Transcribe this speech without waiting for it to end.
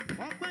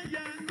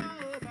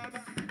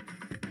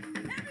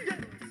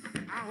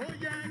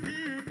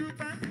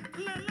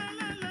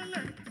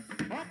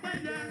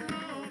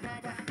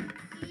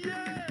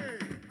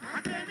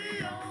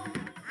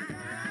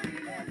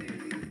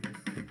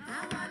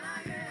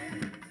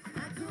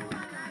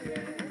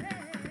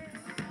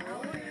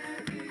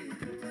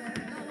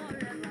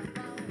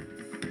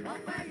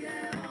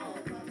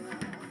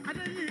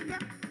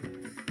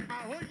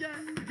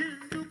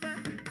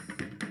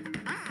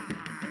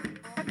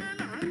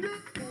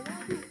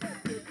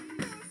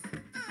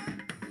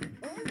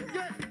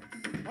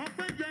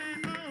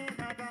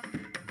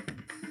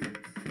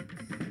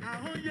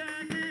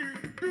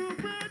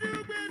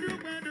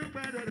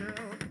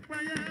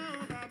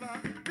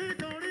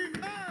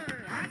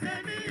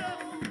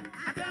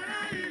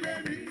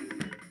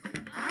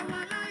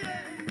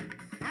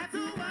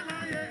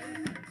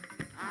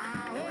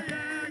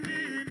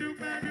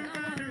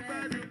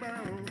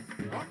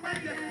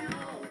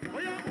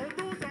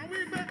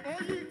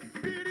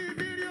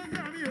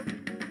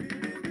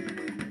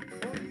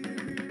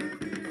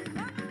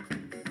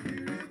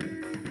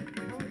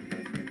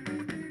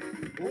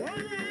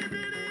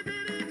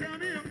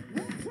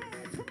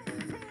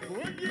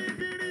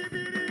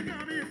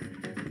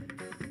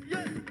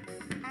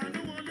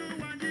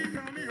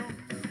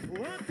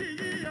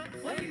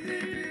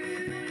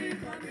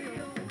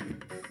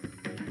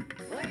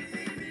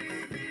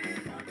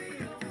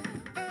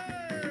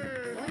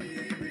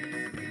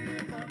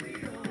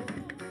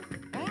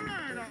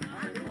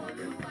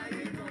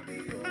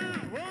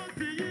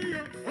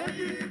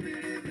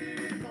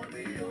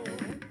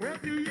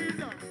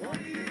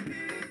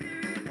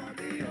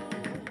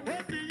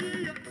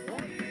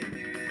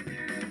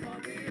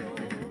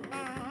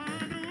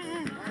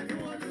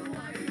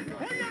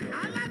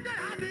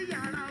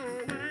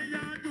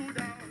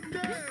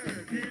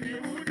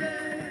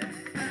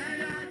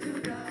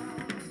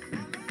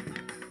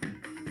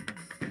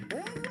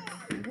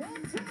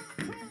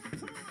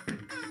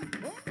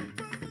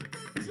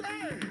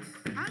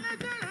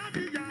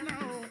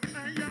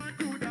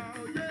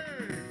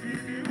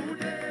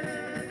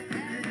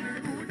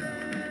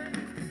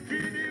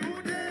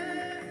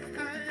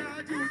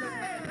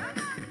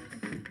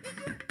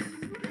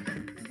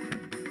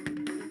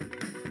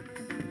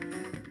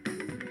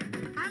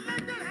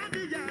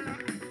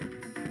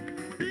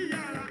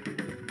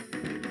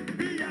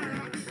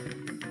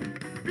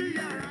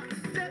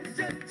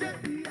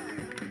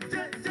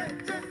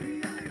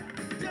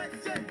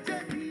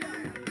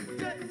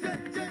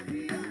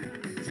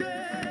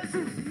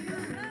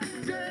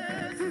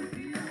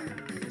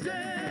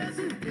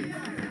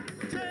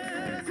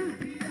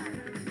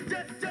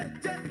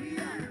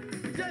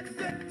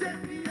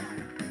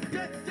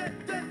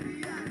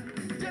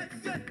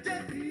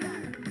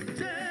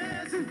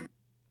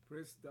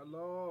Praise the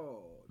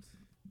Lord.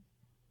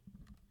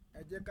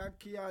 Ẹ jẹ́ ká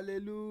kí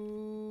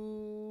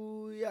hallelujah.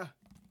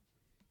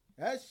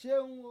 Ẹ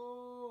ṣeun o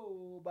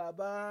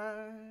bàbá.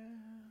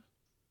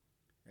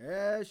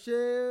 Ẹ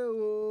ṣé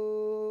o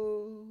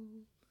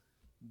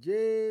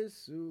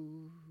Jésù.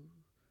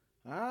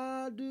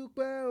 A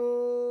dúpẹ́ o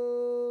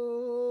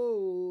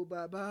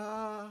bàbá.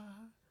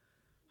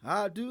 A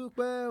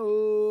dúpẹ́ o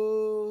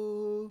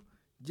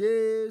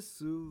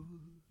Jésù.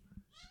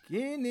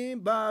 Kí ni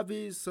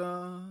bàbí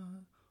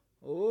san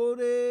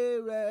oore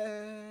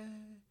rẹ̀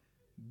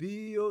bí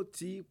ó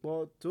ti pọ̀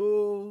tó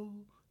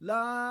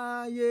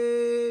láyé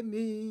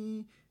mi,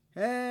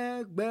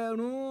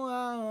 ẹgbẹ̀rún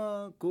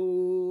ahọ́n kò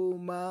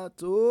máa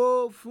tó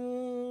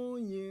fún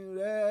yìn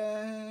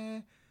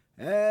rẹ̀.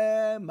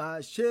 Ẹ mà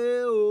ṣe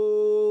o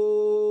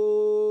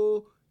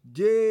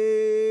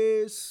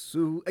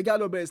Jésù. Ẹ já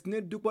lọ bẹ̀rẹ̀ sí ní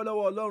dúpẹ́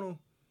lọ́wọ́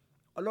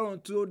Ọlọ́run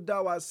tí ó dá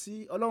wa sí,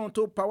 Ọlọ́run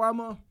tó pa wá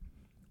mọ́,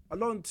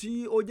 Ọlọ́run tí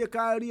ó jẹ́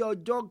ká rí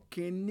ọjọ́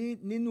kìíní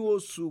nínú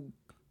oṣù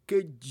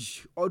kejì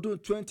ọdún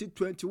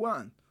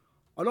 2021.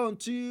 Ọlọ́run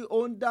tí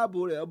ó ń dáàbò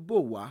rẹ̀ bò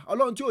wá,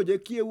 Ọlọ́run tí ò jẹ́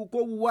kí ewu kó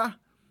wú wá,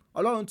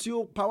 Ọlọ́run tí ó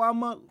pa wá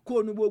mọ́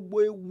kúrò ní gbogbo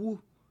ewu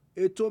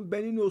ètò ń bẹ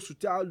nínú oṣù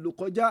tí a lò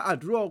kọjá.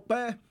 Àdúrà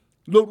ọpẹ́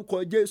lórúkọ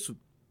Jésù,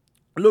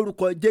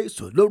 lórúkọ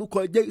Jésù, lórúkọ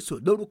Jésù,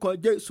 lórúkọ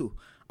Jésù.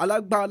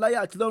 Alágbára láyé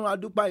àti lọ́run, a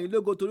dúpẹ́ yín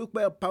lógo torí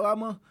pé ẹ pa wá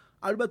mọ́,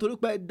 a dúpẹ́ torí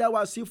pé ẹ dá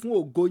wa sí fún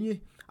ògo yín,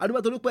 a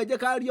dúpẹ́ torí pé ẹ jẹ́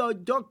ká rí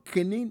ọjọ́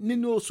kìíní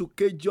nínú oṣù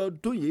kejì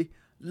ọdún yìí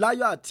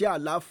láyọ̀ àti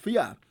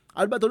àlàáfíà.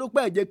 A dúpẹ́ torí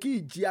pé ẹ jẹ́ kí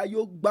ìjì ayé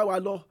ó gbá wa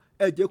lọ,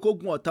 ẹ jẹ́ kó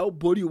gun ọ̀tá ó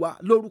borí wa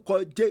lórúkọ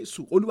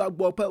Jésù. Olúwa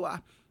gbọ́ ọpẹ́ wa,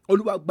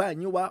 Olúwa gba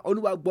ẹ̀yìn wa,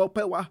 Olúwa gbọ́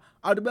ọpẹ́ wa.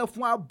 A dúpẹ́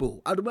fún ààbò,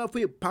 a dúpẹ́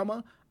fún ìpamọ́,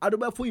 a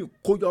dúpẹ́ fún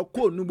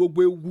ìkójọkó ní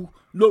gbogbo ewu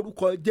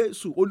lórúkọ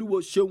Jésù. Olúwo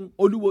ṣeun,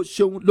 Olúwo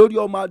ṣeun. Lórí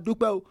ọmọ a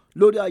dúpẹ́ o,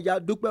 lórí aya a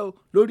dúpẹ́ o,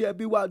 lórí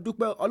ẹbí wa a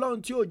dúpẹ́ o.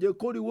 Ọlọ́run tí ò jẹ́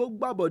kóríwó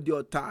gbàbọ̀dẹ̀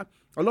ọ̀tá,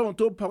 Ọlọ́run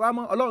tó pa wá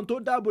mọ́, Ọlọ́run tó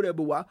dáàbò rẹ̀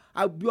bò wá,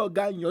 a gbé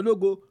ọ̀gá ìyàn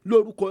lógo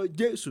lórúkọ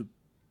Jésù.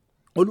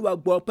 Olúwa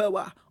gbọ́ ọpẹ́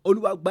wa,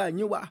 Olúwa gba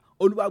ẹ̀yìn wa,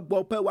 Olúwa gbọ́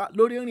ọpẹ́ wa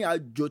lórí ìrìn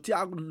àjò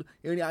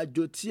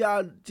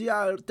tí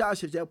a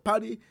ṣẹ̀ṣẹ̀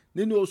parí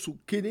nínú oṣù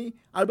kìíní.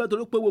 A dúpẹ́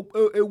torí pé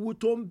ewu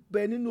tó ń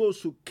bẹ nínú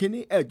oṣù kìíní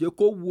ẹ jẹ́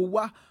kó wú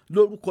wá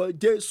lórúkọ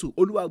Jésù.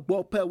 Olúwa gbọ́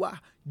ọpẹ́ wa,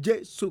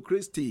 Jésù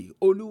Kristi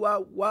Olúwa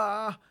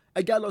wa.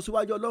 Ẹ já lọ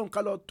síwájú Ọlọ́run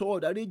ká lọ tọrọ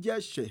ìdáríjì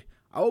ẹ̀ṣẹ̀.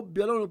 A ó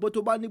bi Ọlọ́run pé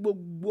tó bá ní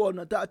gbogbo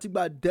ọ̀nà tá a ti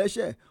gbà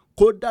dẹ́ṣẹ̀,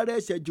 kó dárí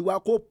ẹ̀ṣẹ̀ jì wá,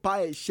 kó pa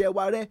ẹ̀ṣẹ̀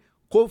wa rẹ́,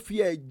 kó fi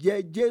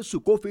ẹ̀jẹ̀ Jésù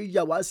kó fi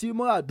yà wá sí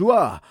mọ́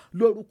àdúrà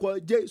lórúkọ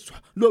Jésù,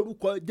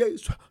 lórúkọ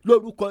Jésù,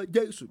 lórúkọ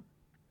Jésù.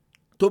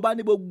 Tó bá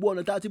ní gbogbo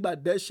ọ̀nà tá a ti gbà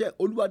dẹ́ṣẹ̀,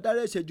 Olúwa dárí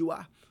ẹ̀ṣẹ̀ jì wá,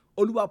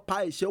 Olúwa pa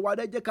ẹ̀ṣẹ̀ wa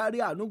rẹ́, jẹ́ ká rí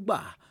àánú gbà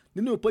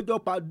nínú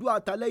ìpéjọpọ̀ àdúrà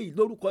talẹ́ yìí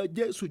lórúkọ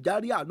Jésù.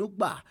 Járí àánú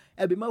gbà,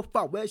 ẹ̀bí mọ́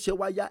fàwọ́ ẹ̀ṣẹ̀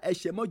wa ya,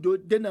 ẹ̀ṣẹ̀ mọ́jọ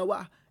dènà wa,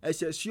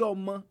 ẹ̀ṣẹ̀ sí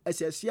ọmọ,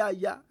 ẹ̀ṣẹ̀ sí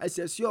aya,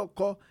 ẹ̀ṣẹ̀ sí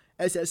ọkọ,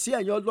 ẹ̀ṣẹ̀ sí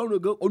ẹ̀yin Ọlọ́run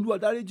gan. Olúwa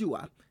dáríjì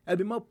wá,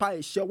 ẹ̀bí mọ́ pa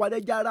ẹ̀ṣẹ̀ wa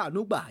rẹ́, járí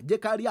àánú gbà, jẹ́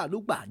ká rí àánú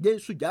gbà.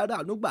 Jésù járí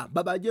àánú gbà,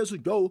 bàbá Jésù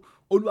jọ̀ọ́ o,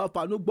 Olúwa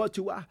fàánú gbọ́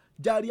tiwa,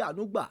 járí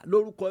àánú gbà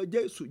lórúkọ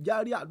Jésù,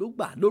 járí àánú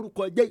gbà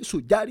lórúkọ Jésù,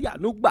 járí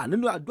àánú gbà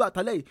nínú àdúrà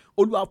talẹ́ yìí.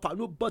 Olúwa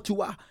fàánú gbọ́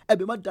tiwa,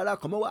 ẹ̀bí mọ́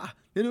darapọ̀ mọ́ wa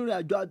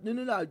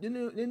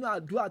nínú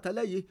àdúrà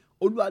talẹ́ yìí.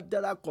 Olúwa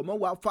darapọ̀ mọ́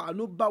wa,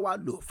 fàánú bá wa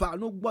lò,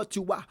 fàánú gbọ́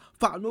tiwa,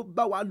 fàánú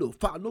bá wa lò,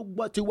 fàánú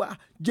gbọ́ tiwa.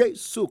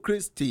 Jésù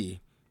Kristi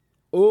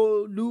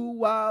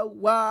Olúwa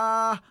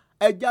wa.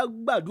 Ẹja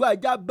gbàdúrà,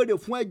 ẹja béèrè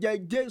fún ẹ̀jẹ̀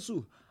Jésù.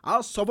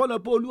 A sọ fọ́nà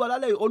pé Olúwa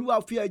lálẹ́ yìí, Olúwa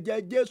fi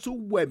ẹ̀jẹ̀ Jésù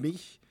wẹ̀ mí.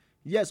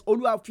 Yes,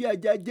 Olúwa fi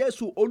ẹ̀jẹ̀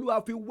Jésù, Olúwa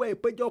fi wẹ̀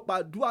ìpéjọpọ̀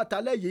àdúrà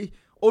talẹ́ yìí.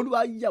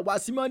 Olúwa yà wá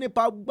sí mọ́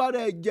nípa agbára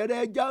ẹ̀jẹ̀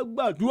rẹ̀. Ẹja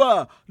gbàdúrà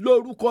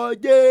lórúkọ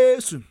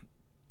Jésù,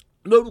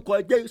 lórúkọ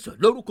Jésù,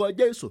 lórúkọ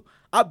Jésù.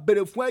 A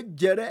béèrè fún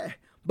ẹ̀jẹ̀ rẹ̀.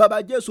 Bàbá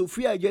Jésù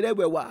fi ẹ̀jẹ̀ rẹ̀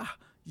wẹ̀ wá.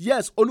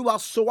 Yes, Olúwa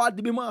sọ wá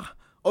di mímọ́.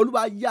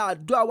 Olúwa yà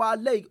àdúrà wa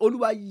lẹ́yìn,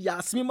 Olúwa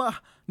yà sí mímọ́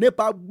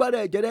nípa agbára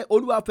ẹ̀jẹ̀ rẹ̀.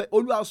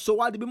 Olúwa sọ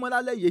wá di mímọ́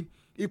lálẹ́ yìí.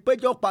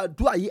 Ìpéjọpọ̀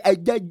àdúrà yìí,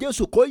 ẹ̀jẹ̀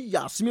Jésù kó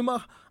yà sí mímọ́.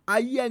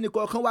 Ayé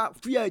ẹnìkọ̀ọ̀kan wa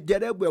fi ẹ̀jẹ̀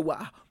rẹ̀ wẹ̀ wá.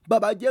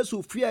 Bàbá Jésù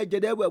fi ẹ̀jẹ̀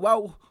rẹ̀ wẹ̀ wá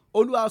o.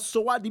 Olúwa sọ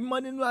wá di mímọ́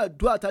nínú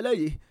àdúrà talẹ́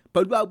yìí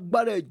pẹ̀lú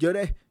agbára ẹ̀jẹ̀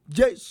rẹ̀.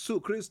 Jésù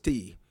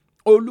Kristi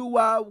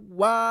Olúwa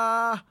wa.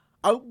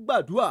 A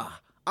gbàdúrà,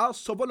 a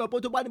sọ fọ́nà pé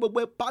tó bá ní gbogbo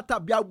ipá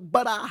tàbí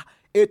agbára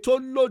ètò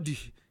lòdì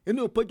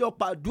inú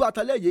ìpéjọpọ̀ àdúrà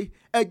talẹ́ yìí,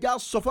 ẹja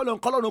sọ fọ́nà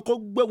kọ́lọ́run kó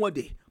gbé wọn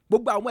dè.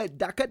 Gbogbo àwọn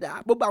ẹ̀dákẹ́dá,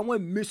 gbogbo àwọn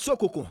ìmísí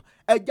òkùnkùn,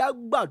 ẹja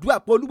gbàdúrà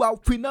pé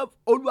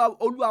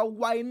Olúwa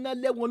wa iná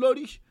lé wọn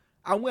lórí.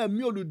 Àwọn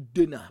ẹ̀mí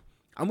olùdènà,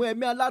 àwọn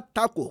ẹ̀mí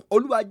alátakò,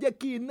 Olúwa jẹ́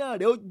kí iná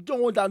rẹ̀ ó jó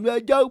wọn dànù.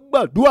 Ẹja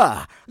gbàdúrà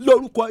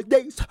lórúkọ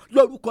Jésù,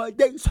 lórúkọ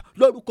Jésù,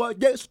 lórúkọ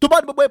Jésù. Tó bá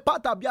ní gbogbo ipá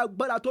tàbí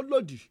agbára tó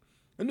lòdì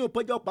nínú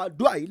ìpéjọpọ̀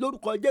àdúrà yìí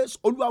lórúkọ Jésù,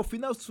 Olúwa fi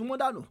iná sun wọ́n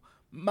dànù.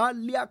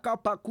 Maliaka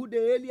pakude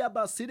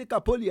eliaba sirika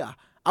polia.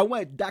 Àwọn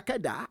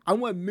ẹ̀dákẹ́dá,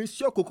 àwọn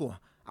ìmísí òkùnkùn,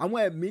 àwọn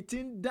ẹ̀mí tí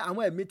ń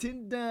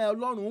dán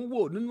Ọlọ́run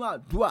wò nínú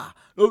àdúrà,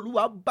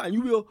 Olúwa bá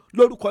yín wí o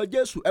lórúkọ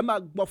Jésù. Ẹ máa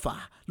gbọ́fà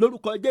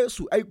lórúkọ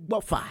Jésù. Ẹ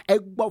gbọ́fà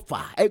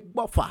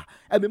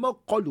ẹ̀mí mọ́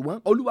kọlù wọn,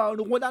 Olúwa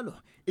run wọn dànù.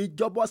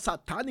 Ìjọba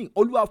Sátánì,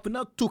 Olúwa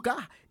finá túká.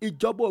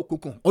 Ìjọba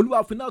òkùnkùn, Olúwa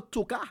finá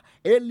túká.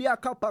 Elia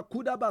kapa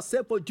kúdàbà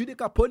sẹ́fọ̀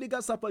judika poliga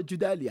sàfọ̀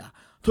judalia.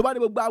 Tó bá ní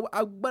gbogbo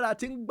agbára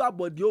tí ń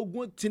gbàbọ̀dé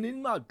ogun ti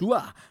nínú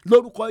àdúrà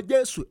lórúkọ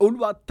Jésù,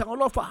 Olúwa tàn wọ́n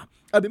lọ́fà.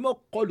 Ẹ̀mí mọ́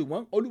kọlù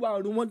wọn, Olúwa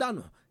run wọn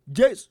dànù.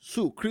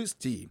 Jésù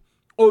Kristi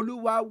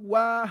Olúwa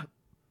wa.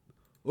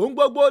 Ohun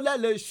gbogbo lẹ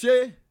lè ṣe,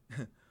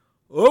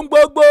 ohun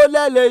gbogbo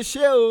lẹ lè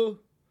ṣe o,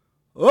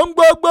 ohun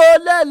gbogbo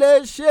lẹ lè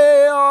ṣe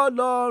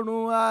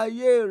Ọlọ́run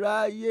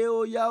ayérayé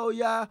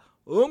óyá.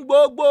 Ohun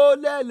gbogbo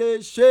lẹ lè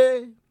ṣe,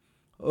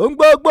 ohun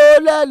gbogbo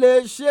lẹ lè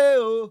ṣe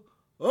o,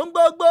 ohun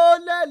gbogbo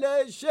lẹ lè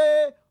ṣe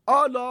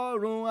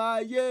Ọlọ́run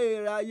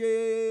ayérayé.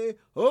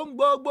 Ohun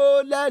gbogbo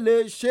lẹ lè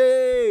ṣe,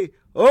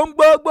 ohun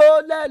gbogbo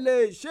lẹ lè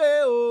ṣe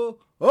o,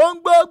 ohun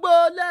gbogbo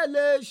lẹ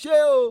lè ṣe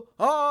o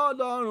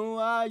Ọlọ́run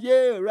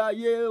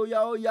ayérayé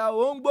óyá.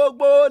 Ohun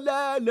gbogbo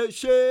lẹ lè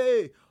ṣe,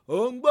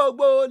 ohun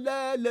gbogbo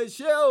lẹ lè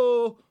ṣe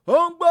o,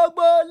 ohun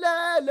gbogbo lẹ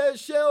lè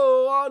ṣe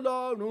o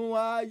Ọlọ́run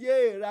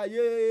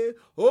ayérayé.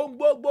 Ohun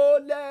gbogbo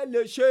lẹ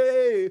lè ṣe,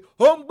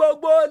 ohun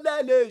gbogbo lẹ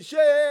lè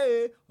ṣe,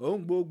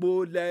 ohun gbogbo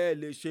lẹ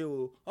lè ṣe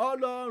o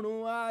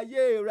Ọlọ́run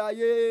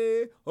ayérayé.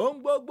 Ohun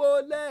gbogbo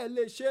lẹ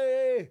lè ṣe,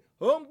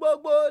 ohun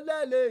gbogbo lẹ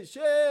lè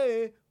ṣe,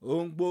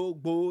 ohun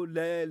gbogbo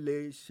lẹ lè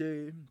ṣe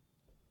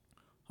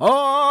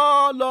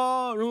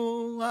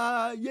Ọlọ́run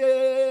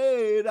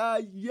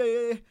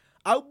ayérayé.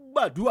 A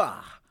gbàdúrà,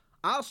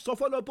 a sọ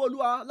fọlọ́pọ̀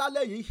Olúwa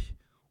lálẹ́ yìí,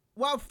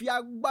 wá fi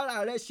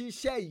agbára rẹ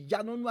ṣiṣẹ́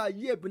ìyanu nínú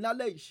ayé mi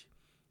lálẹ́ yìí.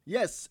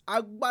 Yes,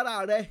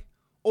 agbára rẹ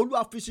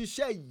Olúwa fi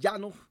ṣiṣẹ́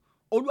ìyanu,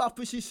 Olúwa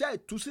fi ṣiṣẹ́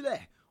ìtúsílẹ̀,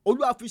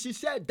 Olúwa fi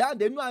ṣiṣẹ́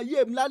ìdáǹdè nínú ayé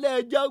mi lálẹ́.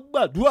 Ẹ jẹ́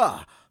gbàdúrà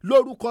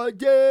lórúkọ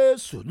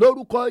Jésù,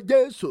 lórúkọ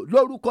Jésù,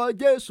 lórúkọ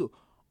Jésù.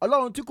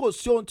 Ọlọ́run tí kò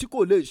sí ohun tí kò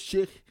lè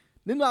ṣe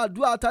nínú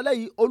àdúrà talẹ́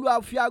yìí, Olúwa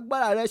fi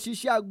agbára rẹ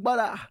ṣiṣẹ́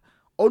agbára.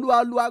 Olúwa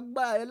lo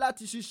agbára rẹ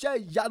láti ṣiṣẹ́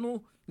ìyanu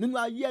nínú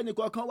ayé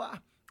ẹnìkọ̀ọ̀kan wa.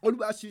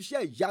 Olúwa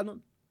ṣiṣẹ́ ìyanu,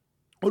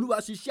 Olúwa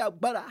ṣiṣẹ́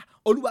agbára,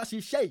 Olúwa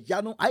ṣiṣẹ́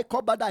ìyanu.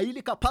 Àìkọ́badà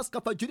ìlíkà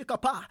pásítọ̀fà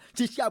jùlíkàpá.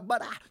 Ṣiṣẹ́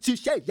agbára,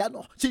 ṣiṣẹ́ ìyanu,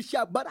 ṣiṣẹ́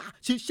agbára,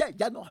 ṣiṣẹ́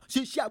ìyanu,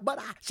 ṣiṣẹ́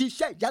agbára,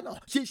 ṣiṣẹ́ ìyanu,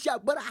 ṣiṣẹ́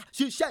agbára,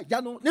 ṣiṣẹ́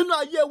ìyanu nínú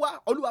ayé wa.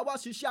 Olúwa wá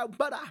ṣiṣẹ́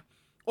agbára.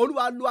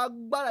 Olúwa lo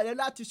agbára rẹ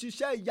láti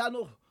ṣiṣẹ́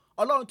ìyanu.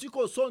 Ọlọ́run tí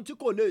kò sóhun tí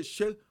kò lè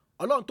ṣe,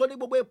 Ọlọ́run tó ní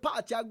gbogbo ipá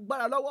àti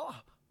agbára lọ́wọ́.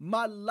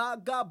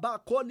 Màlágàbà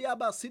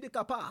kọ́líàbà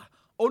sídìkàpá.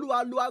 Olúwa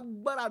lo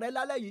agbára rẹ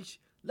lálẹ́ yìí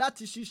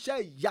láti ṣiṣẹ́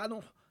ìyanu,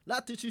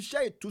 láti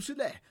ṣiṣẹ́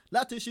ìtúsílẹ̀,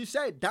 láti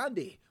ṣiṣẹ́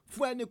ìdáǹdè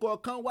fún ẹnì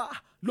kọ̀ọ̀kan wa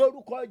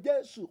lórúkọ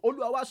Jésù.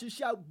 Olúwa wá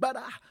ṣiṣẹ́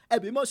agbára,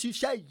 ẹ̀mí mọ́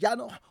ṣiṣẹ́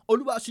ìyanu.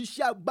 Olúwa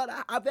ṣiṣẹ́ agbára.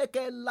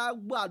 Afẹ́kẹ́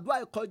lágbó àdúrà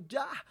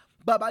ìkọjá.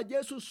 Bàbá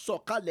Jésù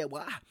sọ̀kalẹ̀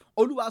wá,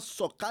 Olúwa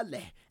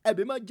sọ̀kalẹ̀,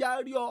 ẹ̀mí mọ́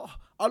járí ọ.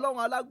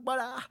 Ọlọ́run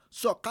alágbára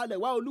sọ̀kalẹ̀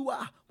wá, Olúwa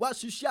wá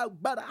ṣiṣẹ́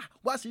agbára,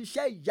 wá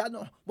ṣiṣẹ́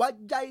ìyanu, wá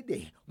já ìdè,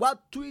 wá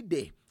tú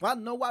ìdè, wá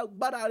náwó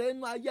agbára rẹ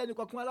nínú ayé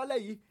ẹnìkọ̀ọ̀kan wa lálẹ́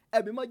yìí.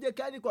 Ẹ̀mí mọ́ jẹ́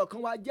kí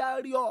ẹnìkọ̀ọ̀kan wa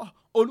járí ọ.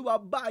 Olúwa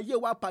bá ayé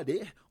wa pàdé,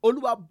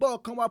 Olúwa bá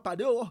ọkàn wa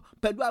pàdé o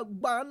pẹ̀lú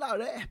agbára ńlá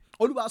rẹ.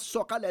 Olúwa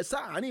sọ̀kalẹ̀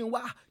sáàárín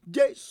wa.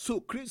 Jésù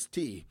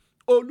Kristi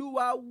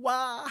Olúwa wa.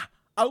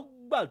 A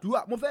gbàdúrà,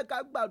 mo fẹ́ ká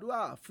gbàdúrà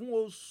fún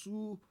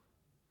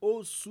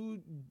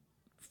oṣù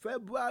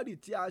February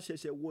tí a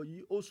ṣẹ̀ṣẹ̀ wọ̀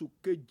yìí, oṣù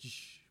kejì.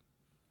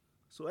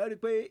 So ẹ rí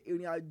i pé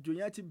ìrìn àjò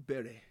yẹn ti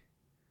bẹ̀rẹ̀.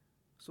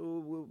 So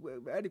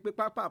ẹ rí i pé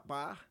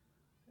pápápá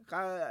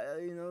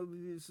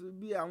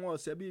bí àwọn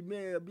ọ̀sẹ̀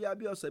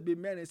bí ọ̀sẹ̀ bíi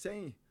mẹ́rin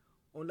sẹ́yìn,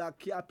 òun la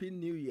kí happy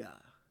new year.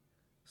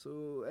 So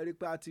ẹ rí i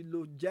pé a ti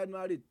lo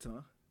January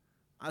tán,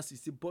 a sì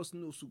ti bọ́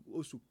sínú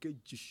oṣù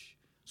kejì.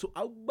 So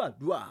a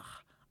gbàdúrà,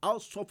 a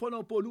sọ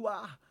fọ́nà pé Olúwa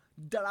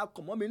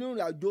darapọ̀ mọ́ mi nínú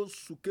ìrìn àjò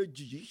oṣù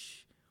kejì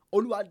yìí.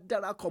 Olúwa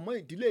darapọ̀ mọ́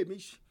ìdílé mi.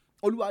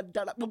 Olúwa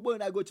darapọ̀ gbogbo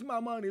ìrìn àjò tí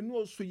màá máa rìn nínú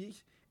oṣù yìí.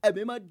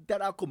 Ẹ̀mí máa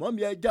darapọ̀ mọ́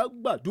mi. Ẹ jẹ́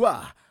gbàdúrà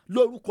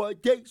lórúkọ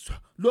Jésù,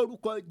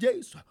 lórúkọ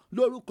Jésù,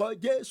 lórúkọ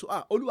Jésù.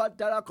 Olúwa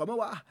darapọ̀ mọ́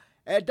wa.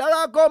 Ẹ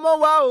darapọ̀ mọ́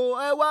wa o,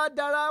 ẹ wá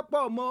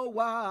darapọ̀ mọ́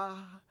wa.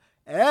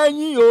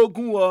 Ẹ̀yin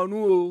ogun ọ̀run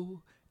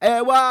o, ẹ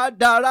wá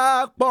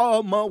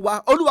darapọ̀ mọ́ wa.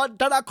 Olúwa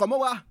darapọ̀ mọ́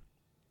wa.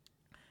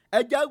 Ẹ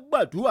jẹ́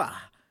gbàdúrà.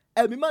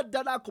 Ẹ̀mí máa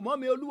darapọ̀ mọ́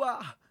mi, Olúwa,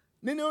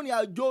 nínú ìrìn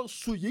àjò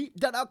oṣù yìí.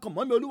 Darapọ̀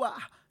mọ́ mi, Olúwa.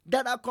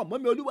 Darapọ̀ mọ́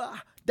mi, Olúwa.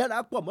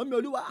 Darapọ̀ mọ́ mi,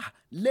 Olúwa.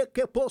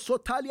 Lékepo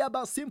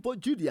sotaliaba simple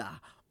Judea.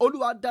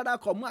 Olúwa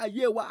darapọ̀ mọ́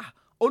ayé wa.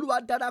 Olúwa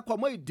darapọ̀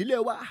mọ́ ìdílé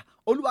wa.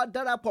 Olúwa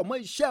darapọ̀ mọ́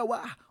iṣẹ́ wa.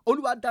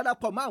 Olúwa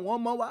darapọ̀ mọ́ àwọn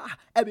ọmọ wa.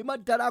 Ẹ̀mí máa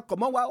darapọ̀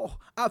mọ́ wa o.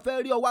 A fẹ́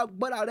rí ọwọ́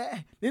agbára rẹ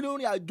nínú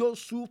ìrìn àjò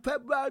oṣù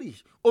February.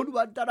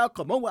 Olúwa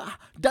darapọ̀ mọ́ wa.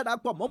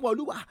 Darapọ̀ mọ́ wọn,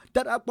 Olúwa.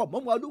 Darapọ̀ mọ́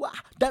wọn, Olúwa.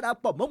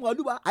 Darapọ̀ mọ́ wọn,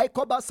 Olúwa.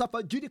 Àìkọ́bá safa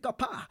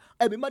judikapa.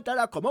 Ẹ̀mí máa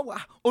darapọ̀ mọ́ wa.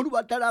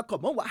 Olúwa darapọ̀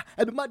mọ́ wa.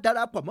 Ẹ̀mí máa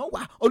darapọ̀ mọ́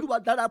wa. Olúwa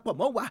darapọ̀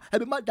mọ́ wa.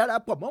 Ẹ̀mí máa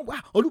darapọ̀ mọ́ wa.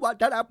 Olúwa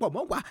darapọ̀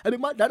mọ́ wa. Ẹ̀mí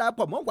máa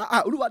darapọ̀ mọ́ wa.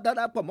 Olúwa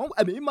darapọ̀ mọ́ wa.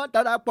 Ẹ̀mí máa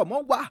darapọ̀ mọ́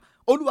wa.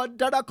 Olúwa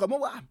darapọ̀ mọ́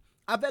wa.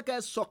 A fẹ́ kẹ́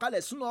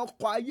sọ̀kalẹ̀ sínú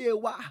ọkọ̀ ayé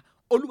wa.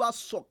 Olúwa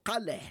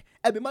sọ̀kalẹ̀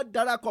ẹ̀mí máa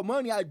darapọ̀ mọ́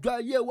ìrìn àjò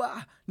ayé wa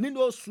nínú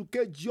oṣù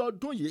kejì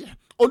ọdún yìí.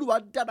 Olúwa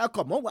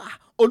darapọ̀ mọ́ wa,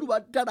 Olúwa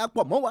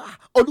darapọ̀ mọ́ wa,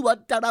 Olúwa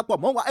darapọ̀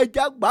mọ́ wa. Ẹ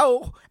jẹ́ àgbà o,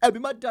 ẹ̀mí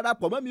máa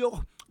darapọ̀ mọ́ mi o,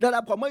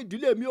 darapọ̀ mọ́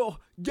ìdílé mi o.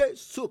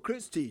 Jésù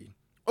Kristi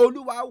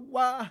Olúwa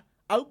wa,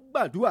 a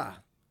gbàdúrà.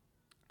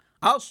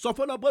 A sọ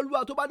fún ọlọ́pàá Olúwa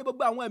tó bá ní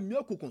gbogbo àwọn ẹ̀mí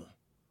òkùnkùn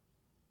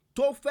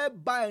tó fẹ́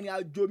ba ìrìn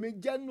àjò mi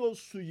jẹ́ ní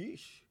oṣù yìí,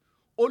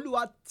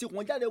 Olúwa tì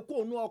wọ́n jáde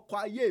kúrò nínú ọkọ̀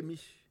ayé mi.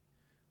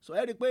 Sọ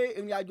ẹ́ rí i pé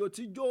ìrìn àjò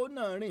tí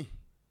Jónà rìn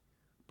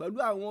pẹ̀lú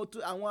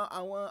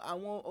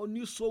àwọn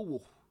oníṣòwò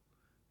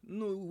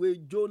nínú ìwé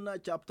Jonah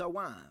chapter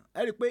 1,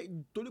 ẹ rí i pé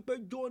torí pé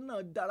Jónà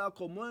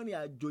darapọ̀ mọ́ ìrìn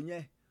àjò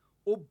yẹn,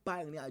 ó ba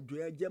ìrìn àjò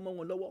yẹn jẹ́ mọ́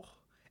wọn lọ́wọ́.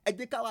 Ẹ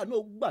jẹ́ káwa náà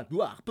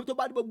gbàdúrà pé tó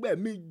bá ní gbogbo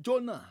ẹ̀mí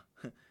Jónà,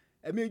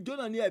 ẹ̀mí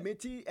Jónà ni ẹ̀mí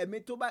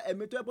tó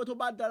yẹ pé tó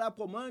bá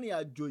darapọ̀ mọ́ ìrìn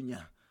àjò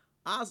yẹn,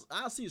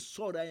 á sì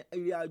sọ̀rọ̀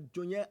ìrìn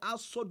àjò yẹn á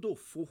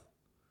sọ́dọ̀fo.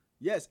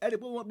 Yes, ẹ rí i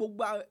pé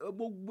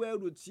gbogbo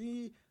ẹrù tí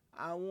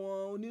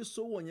àwọn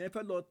oníṣòwò yẹn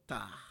fẹ́ lọ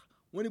tà,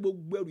 wọ́n ní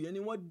gbogbo ẹrù yẹn ni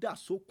wọ́n dà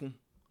sókun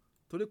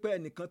torí pé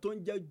ẹnìkan tó ń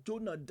jẹ́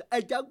Jónà. Ẹ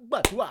jẹ́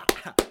gbàdúrà.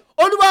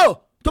 Olúwa o,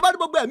 tó bá ní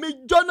gbogbo ẹ̀mí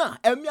Jónà,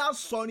 ẹ̀mí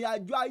asọ̀rìn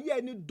àjò ayé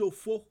ẹni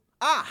dòfo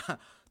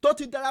tó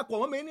ti darapọ̀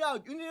mọ́ mi ní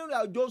ìrìn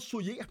àjò oṣù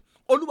yìí,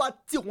 Olúwa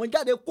tì wọ́n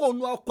jáde kó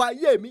nu ọkọ̀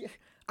ayé mi.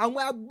 Àwọn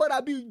agbára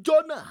bíi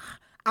Jónà,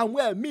 àwọn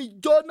ẹ̀mí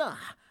Jónà,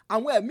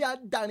 àwọn ẹ̀mí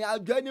adàrin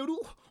àjò ẹni rú,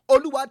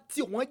 Olúwa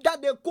tì wọ́n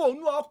jáde kó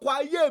nu ọkọ̀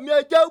ayé mi.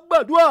 Ẹ jẹ́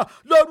gbàdúrà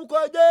lórúkọ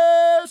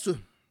Jésù,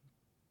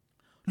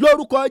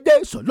 lórúkọ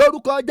Jésù,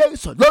 lórúkọ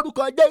Jésù,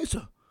 lórúkọ Jésù.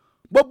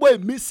 Gbogbo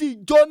ìmísí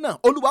Jónà,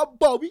 Olúwa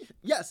bọ̀ wí.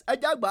 Yes, ẹ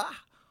jẹ́ gbà.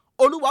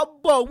 Olúwa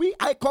bọ̀ wí.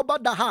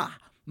 Àìkọ́bọ̀dàhà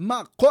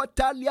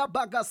Makotalia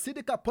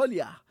Bagasidika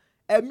Polia.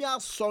 Ẹ̀mí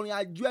asọ̀rìn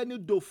àjò ẹni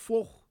dòfo,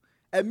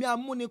 ẹ̀mí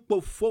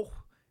amúnipòfo,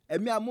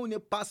 ẹ̀mí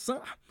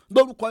amúnipasán,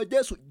 lórúkọ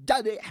Jésù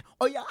jáde,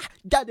 óyá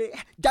jáde,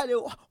 jáde,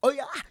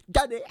 óyá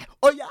jáde,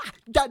 óyá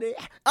jáde,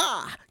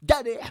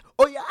 jáde,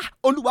 óyá.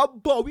 Olúwa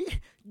bọ̀ wí.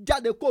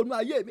 Jáde kó nu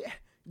ayé mi,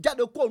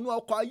 jáde kó nu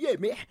ọkọ̀ ayé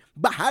mi.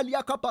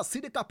 Bahalia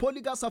Kapasidika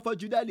Poliga Safa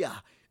Judalia.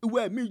 Ìwọ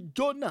ẹ̀mí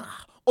Jónà,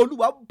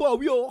 Olúwa bọ̀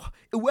wí o.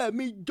 Ìwọ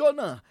ẹ̀mí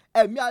Jónà,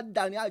 ẹ̀mí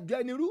adàrin àjò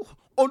ẹni rú,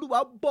 Olúwa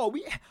bọ̀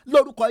wí.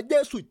 Lórúkọ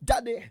Jésù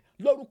jáde,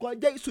 lórúkọ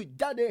Jésù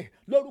jáde,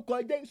 lórúkọ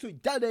Jésù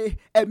jáde.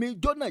 Ẹ̀mí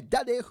Jónà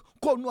jáde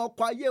kó nu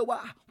ọkọ̀ ayé wa,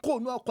 kó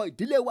nu ọkọ̀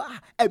ìdílé wa.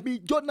 Ẹ̀mí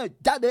Jónà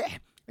jáde.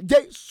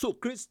 Jésù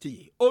Kristi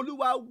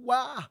Olúwa wa.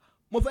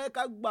 Mo fẹ́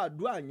ká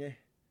gbàdúrà yẹn.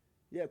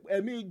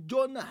 Ẹ̀mí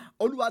Jónà,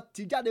 Olúwa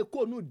tì jáde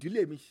kó nu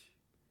ìdílé mi.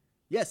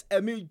 Yes,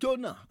 ẹ̀mí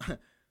Jónà.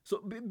 So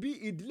bí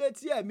ìdílé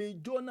tí ẹ̀mí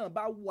Jónà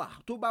bá wà,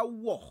 tó bá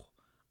wọ̀,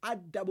 á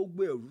da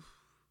gbogbo ẹ̀rú.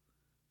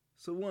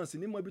 So wọ́n sì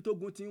ní mọ ibi tó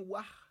ogun ti ń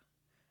wá.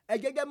 Ẹ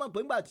gẹ́gẹ́ mọ̀ pé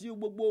nígbà tí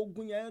gbogbo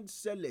ogun yẹn ń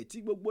ṣẹlẹ̀,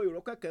 tí gbogbo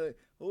ìrọ́kẹ̀kẹ̀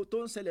tó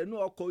ń ṣẹlẹ̀ ní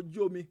ọkọ̀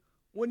ojú omi,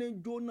 wọ́n ní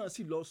Jónà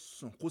sì lọ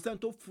sùn, kò sẹ́ni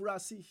tó fura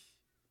sí i,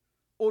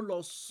 ó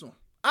lọ sùn.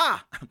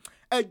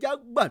 Ẹ jẹ́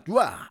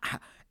gbàdúrà.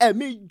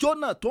 Ẹ̀mí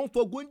Jónà tó ń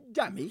fogun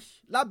jà mí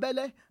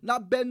lábẹ́lẹ́,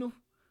 lábẹ́nú,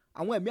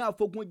 àwọn ẹ̀mí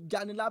àfogun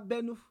jani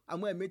lábẹ́nú,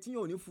 àwọn ẹ̀mí tí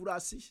yóò ní fura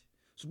sí,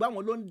 ṣùgbọ́n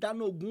àwọn ló ń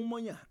dáná ogun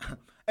mọ́yàn.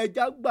 Ẹ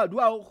jẹ́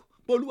gbàdúrà o.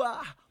 Olúwa,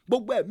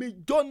 gbogbo ẹ̀mí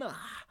Jónà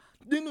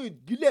nínú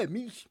ìdílé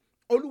mi,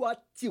 Olúwa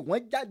tì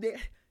wọ́n jáde.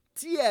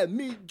 Tí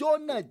ẹ̀mí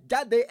Jónà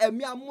jáde,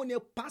 ẹ̀mí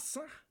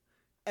amúnipasán,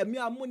 ẹ̀mí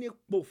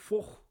amúnipòfo,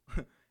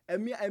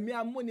 ẹ̀mí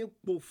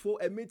amúnipòfo,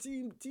 ẹ̀mí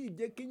tí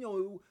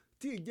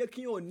ìjẹ́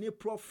kíyàn ní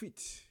profit,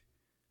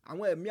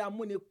 àwọn ẹ̀mí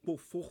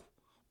amúnipòfo,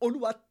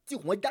 Olúwa tì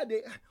wọ́n jáde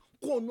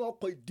kó nu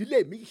ọkọ̀ ìdílé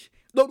mi.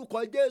 Lórúkọ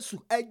Jésù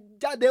ẹ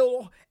jáde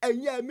o.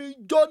 Ẹ̀yin ẹ̀mí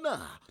Jónà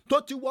tó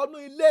ti wọnú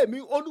ilé mi,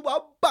 Olúwa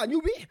bá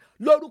yín wí.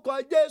 Lórúkọ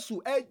Jésù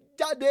ẹ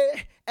jáde,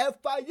 ẹ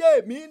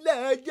fàyè mi lẹ̀.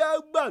 Ẹ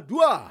jẹ́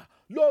gbàdúrà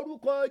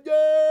lórúkọ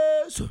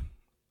Jésù,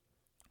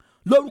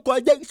 lórúkọ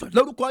Jésù,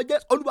 lórúkọ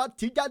Jésù. Olúwa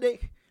tì jáde.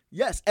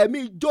 Yes, ẹ̀mí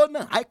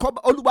Jónà,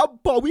 Olúwa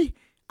bọ̀ wí.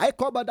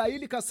 Àìkọ́bàdà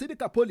Ilika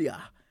Sidika Polia.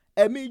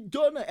 Ẹ̀mí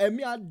Jónà,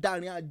 ẹ̀mí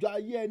adàrin àjò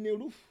ayé ẹni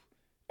rú,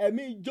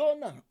 ẹ̀mí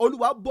Jónà,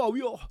 Olúwa bọ̀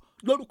wí o.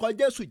 Lórúkọ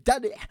Jésù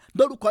jáde,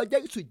 lórúkọ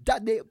Jésù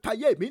jáde.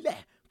 Fàyè mi lẹ̀,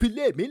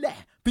 filé mi lẹ̀,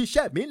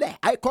 fiṣẹ́ mi lẹ̀.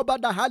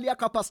 Àìkọ́bàdà Halia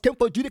Kapas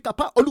Kempo Judi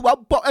Kapa. Olúwa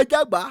bọ̀, ẹ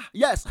jẹ́ gbà.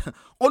 Yes,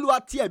 Olúwa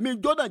tì ẹ̀mí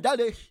Jónà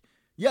jáde.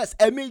 Yes,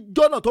 ẹ̀mí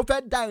Jónà tó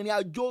fẹ́ da ìrìn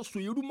àjò oṣù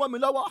irú mọ́ mi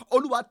lọ́wọ́,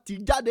 Olúwa tì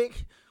jáde.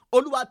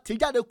 Olúwa tì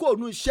jáde kúrò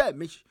nínú iṣẹ́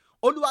mi,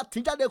 Olúwa tì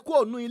jáde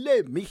kúrò nínú ilé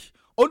mi,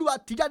 Olúwa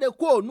tì jáde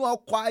kúrò nínú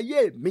ọkọ̀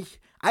ayé mi.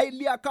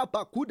 Àìlíà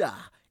Kapakuda,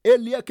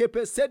 Elia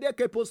Kepe Sede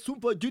Kepo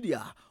Sumpo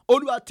Judia.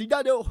 Olúwa tì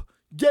jáde o.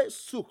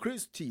 Jésù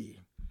Kristi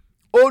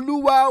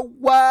Olúwa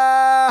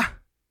wa.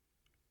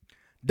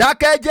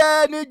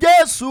 Dákẹ́jẹ́ ni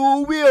Jésù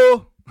wí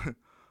o.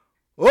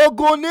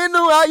 Ogun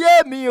nínú ayé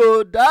mi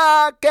ò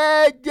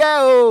dákẹ́jẹ́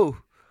o.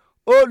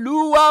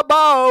 Olúwa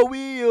bá ọ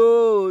wí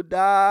o.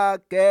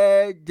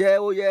 Dákẹ́jẹ́,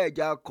 ó yẹ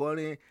ẹja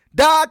kọrin.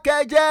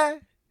 Dákẹ́jẹ́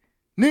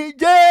ni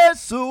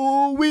Jésù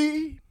wí.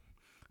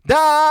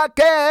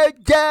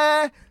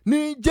 Dákẹ́jẹ́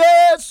ni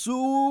Jésù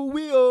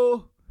wí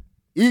o.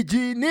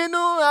 Ìjì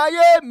nínú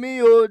ayé mi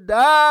ò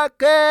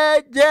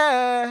dákẹ́jẹ́.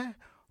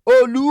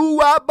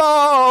 Olúwa bá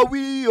ọ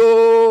wí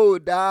o.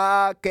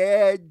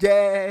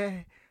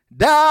 Dákẹ́jẹ́,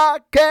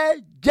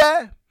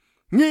 dákẹ́jẹ́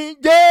ní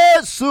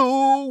Jésù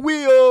wí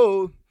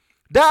o,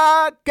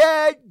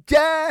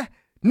 dákẹ́jẹ́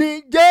ní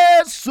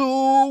Jésù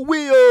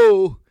wí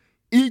o,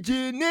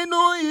 ìjì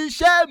nínú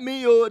iṣẹ́ mi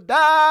ò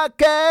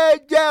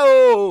dákẹ́jẹ́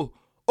o,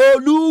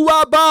 Olúwa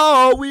bá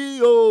ọ wí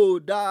o,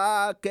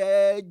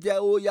 dákẹ́jẹ́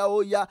óyá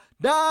óyá,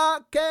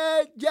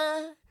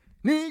 dákẹ́jẹ́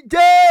ní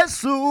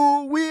Jésù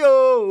wí o,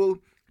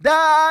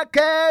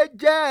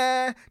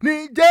 dákẹ́jẹ́ ní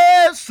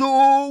Jésù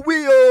wí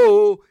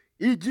o,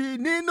 ìjì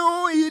nínú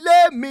ilé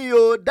mi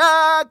ò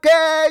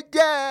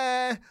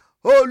dákẹ́jẹ́,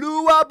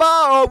 Olúwa bá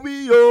ọ wí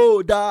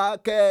o,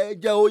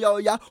 dákẹ́jẹ́ óyá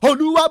óyá,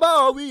 Olúwa bá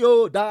ọ wí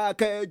o,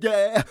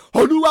 dákẹ́jẹ́,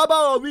 Olúwa bá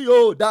ọ wí o,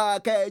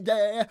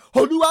 dákẹ́jẹ́,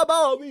 Olúwa bá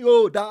ọ wí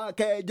o,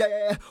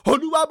 dákẹ́jẹ́,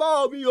 Olúwa bá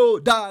ọ wí o,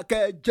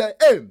 dákẹ́jẹ́.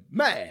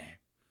 Amen.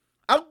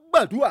 A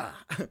gbàdúrà,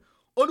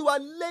 Olúwa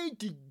lé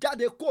ìjì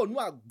jáde kúrò nínú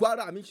àgọ́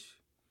ara mi,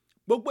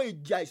 gbogbo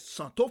ìjì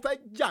àìsàn tó fẹ́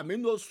jà mí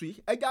ní oṣù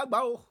yìí ẹjẹ́ àgbà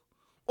o,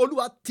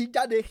 Olúwa ti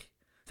jáde.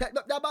 Tí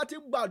a bá ti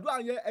gbàdúrà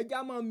yẹn ẹjẹ́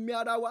á máa mi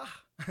ara wa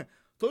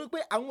torí pé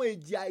àwọn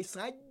ìjì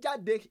àìsàn á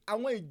jáde,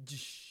 àwọn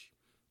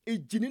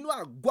ìjì nínú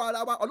àgọ́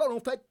ara wa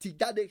Ọlọ́run fẹ́ ti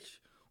jáde.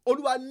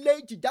 Olúwa lé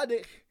ìjì jáde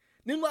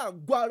nínú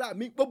àgọ́ ara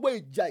mi, gbogbo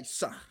ìjì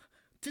àìsàn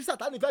tí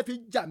Sátánì fẹ́ fi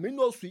jà mí ní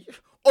oṣù yìí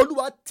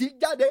Olúwa ti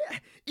jáde.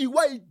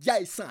 Ìwọ ìjì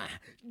àìsàn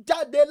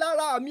jáde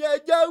lára mi, ẹ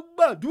jẹ́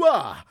gbàdúrà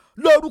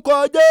lórúkọ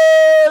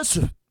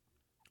Jésù,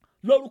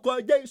 lórúkọ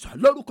Jésù,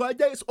 lórúkọ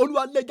Jésù.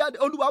 Olúwa lé jáde,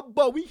 Olúwa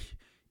bọ̀ wí.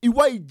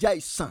 Ìwọ ìjì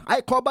àìsàn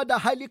àìkọ́bádà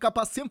highly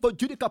capacity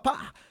judy kapa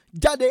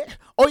jáde,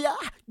 óyá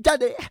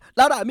jáde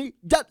lára mi,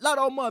 jáde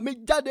lára ọmọ mi,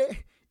 jáde.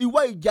 Ìwọ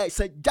ìjì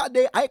àìsàn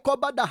jáde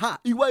àìkọ́bádà ha,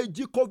 ìwọ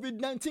ìjì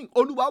COVID-19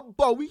 Olúwa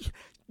bọ̀ wí.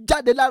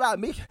 Jáde lára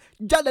mi,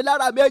 jáde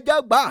lára mi, ẹ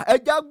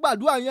jẹ́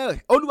gbàdúrà yẹn.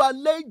 Olúwa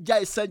lé ìjì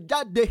àìsàn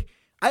jáde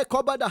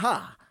àìkọ́bádà ha,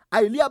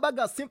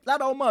 àìlíàbágà sí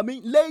lára ọmọ mi,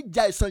 lé ìjì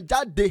àìsàn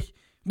jáde.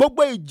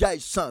 Gbogbo ìjà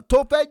àìsàn tó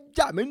fẹ́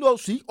jà mí ní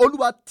oṣù yìí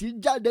Olúwa ti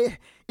jáde.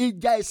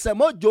 Ìjà àìsàn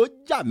mọ́jọ́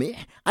jà mí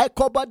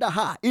àìkọ́bádà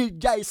ha,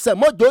 ìjà àìsàn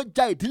mọ́jọ́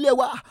jà ìdílé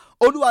wa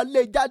Olúwa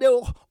lé jáde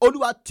o,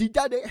 Olúwa ti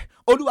jáde,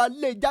 Olúwa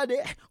lé jáde,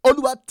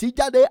 Olúwa ti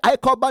jáde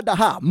àìkọ́bádà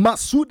ha,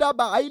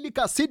 masudaba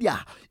àìlíkà sídìá.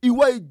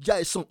 Ìwọ ìjà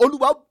àìsàn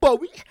Olúwa bọ̀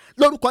wí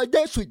lórúkọ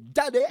Jésù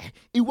jáde.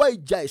 Ìwọ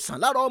ìjà àìsàn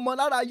lára ọmọ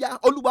lára aya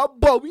Olúwa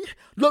bọ̀ wí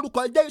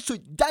lórúkọ Jésù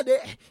jáde.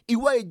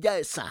 Ìwọ ìjà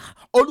àìsàn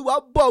Olúwa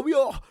bọ̀ wí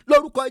o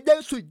lórúkọ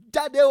Jésù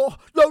jáde o,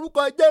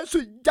 lórúkọ Jésù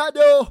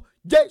jáde o.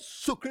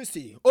 Jésù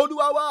Kristi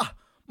Olúwa wa,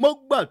 mo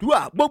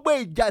gbàdúrà gbogbo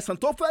ìjà àìsàn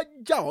tó fẹ́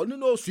jà ọ́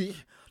nínú oṣù yìí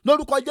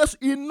lórúkọ Jésù,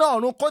 iná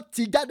ọ̀run kó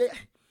ti jáde.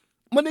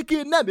 Mo ní kí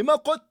iná mímọ́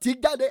kó ti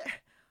jáde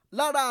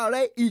lára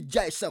rẹ,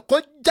 ìjà àìsàn kó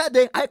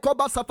jáde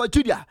àìkọ́bá safa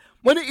Judia.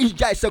 Mo ní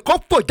ìjà àìsàn kó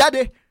fò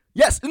jáde,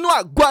 yes, inú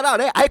àgọ́ ara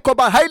rẹ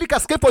àìkọ́bá highly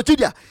cascade for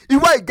Judia.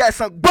 Ìwọ ìjà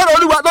àìsàn gbọ́dọ̀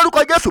Olúwa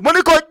lórúkọ Jésù, mo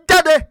ní kó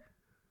jáde,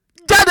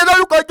 jáde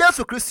lórúkọ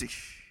Jésù Kristi.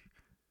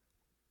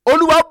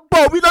 Olúwa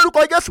bọ̀ wí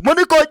lórúkọ Jésù, mo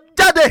ní kó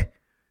jáde.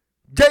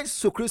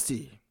 Jésù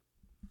Kristi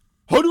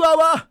Olúwa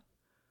wa,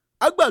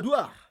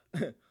 agbàdúrà.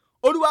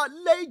 Olúwa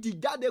lé ìjì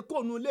jáde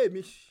kúrò nínú ilé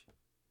mi.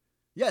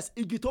 Yes,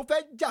 ìjì tó fẹ́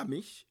jà mí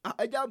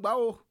ẹ jẹ́ àgbà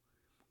o.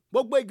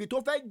 Gbogbo ìjì tó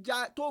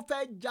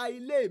fẹ́ jà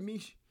ilé mi,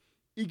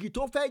 ìjì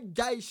tó fẹ́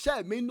jà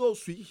iṣẹ́ mi ní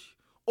oṣù yìí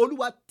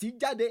Olúwa ti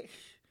jáde.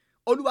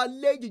 Olúwa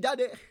lé ìjì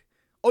jáde.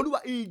 Olúwa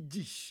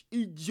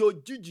ìjì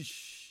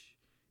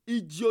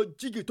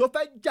òjijì tó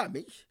fẹ́ jà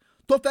mí,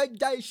 tó fẹ́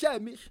jà iṣẹ́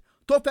mi,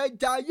 tó fẹ́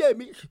jà ayé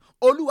mi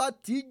Olúwa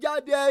ti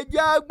jáde. Ẹ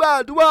jẹ́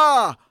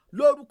àgbàdúrà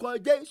lórúkọ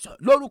Jésù,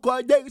 lórúkọ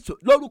Jésù,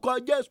 lórúkọ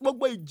Jésù.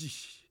 Gbogbo ìjì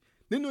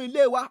nínú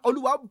ilé wa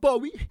Olúwa bọ̀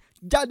wí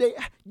jáde,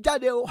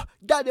 jáde o,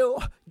 jáde o,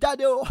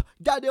 jáde o,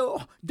 jáde o,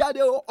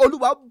 jáde o.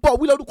 Olúwa bọ̀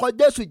wí lórúkọ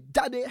Jésù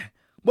jáde.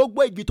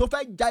 Gbogbo ìjì tó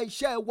fẹ́ jà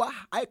iṣẹ́ wa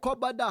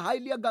àìkọ́bádà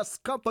àìlíàgà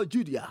scamper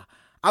Judia,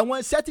 àwọn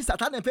iṣẹ́ tí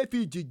Sátánì fẹ́ fi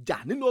ìjì jà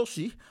nínú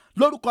oṣù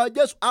lórúkọ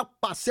Jésù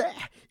apàṣẹ,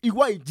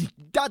 ìwọ ìjì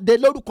jáde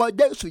lórúkọ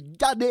Jésù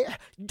jáde,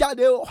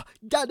 jáde o,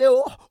 jáde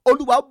o.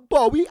 Olúwa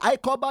bọ̀ wí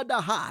àìkọ́bádà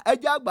ha, ẹ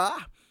jẹ́ àgbà.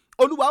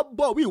 Olúwa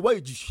bọ̀ wí ìwọ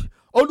ìjì,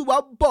 Olúwa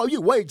bọ̀ wí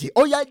ìwọ ìjì,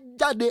 ó yá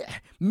jáde.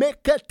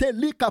 Mẹ́kẹ́tẹ́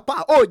líkàpá,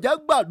 ó jẹ́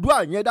gbàdúrà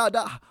yẹn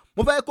dáadáa.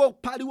 Mo fẹ́ kó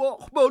pariwo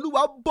pé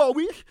Olúwa bọ̀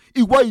wí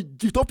ìwọ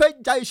ìjì tó fẹ́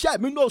jà iṣẹ́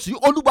mi náà sí,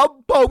 Olúwa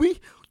bọ̀ wí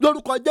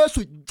lórúkọ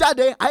Jésù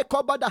jáde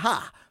àìkọ́bádà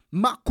ha.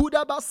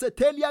 Makudaba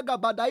setelia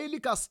gabada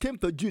ilika scheme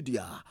to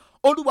Judea.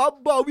 Olúwa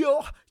bọ̀ wí o,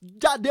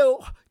 jáde o,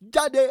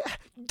 jáde,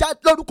 jáde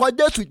lórúkọ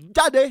Jésù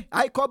jáde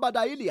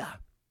àìkọ́bádà ilia.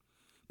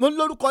 Mo ní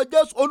lórúkọ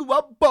Jésù Olúwa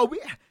bọ̀ wí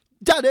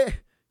jáde.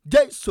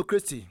 Jésù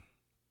Kristi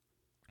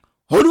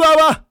Olúwa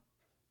wa,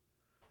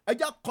 ẹ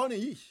jẹ́ kọrin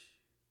yìí.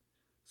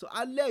 So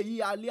alẹ́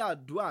yìí alẹ́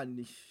àdúrà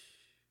ni.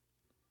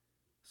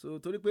 So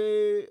torí pé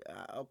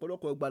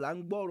ọ̀pọ̀lọpọ̀ ìgbà là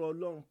ń gbọ́ ọ̀rọ̀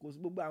Ọlọ́run, kò sí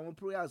gbogbo àwọn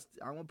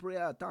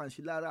prayer tá à ń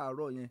ṣe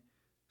láràárọ̀ yẹn.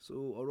 So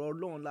ọ̀rọ̀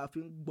Ọlọ́run la fi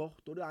ń gbọ́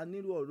torí a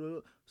nílò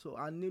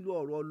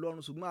ọ̀rọ̀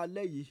Ọlọ́run. Ṣùgbọ́n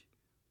alẹ́ yìí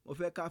mo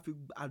fẹ́ ká fi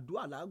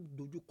àdúrà là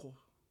dojúkọ.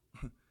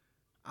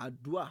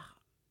 Àdúrà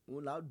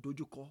òun là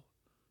dojúkọ.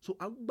 So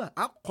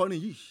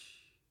akọrin yìí.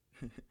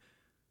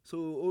 So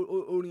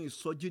orin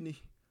ìsọjí ni.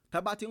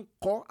 Tá bá ti ń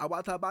kọ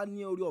àwa tá bá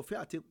ní orí ọ̀fẹ́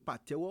àti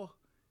pàtẹ́wọ́,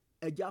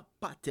 ẹja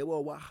pàtẹ́wọ́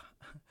wa.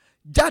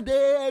 Jáde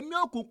ẹ̀mí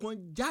òkùnkùn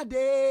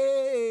jáde.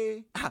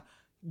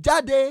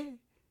 Jáde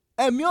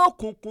ẹ̀mí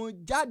òkùnkùn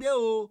jáde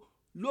o,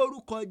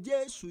 lórúkọ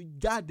Jésù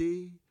jáde,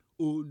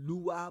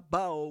 Olúwa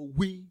bá ọ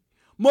wí.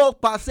 Mo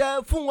pàṣẹ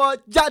fún ọ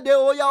jáde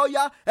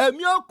óyá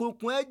ẹ̀mí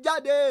òkùnkùn ẹ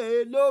jáde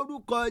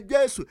lórúkọ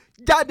Jésù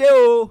jáde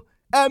o.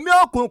 Ẹ̀mí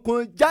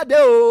òkùnkùn jáde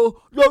o,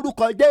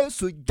 lórúkọ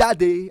Jésù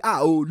jáde,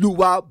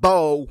 Olúwa bá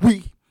ọ wí.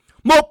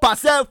 Mo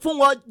pàṣẹ fún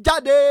ọ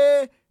jáde,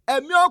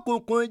 ẹ̀mí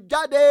òkùnkùn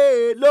jáde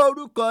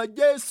lórúkọ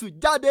Jésù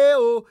jáde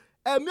o.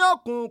 Ẹ̀mí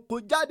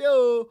òkùnkùn jáde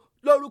o,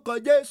 lórúkọ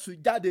Jésù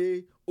jáde,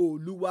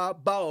 Olúwa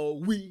bá ọ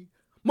wí.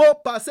 Mo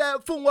pàṣẹ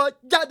fún wọn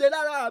jáde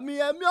lára mi,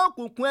 ẹ̀mí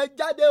òkùnkùn ẹ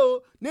jáde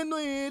o nínú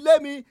ilé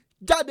mi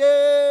jáde,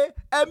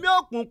 ẹ̀mí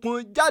òkùnkùn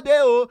jáde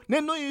o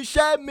nínú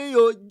iṣẹ́ mi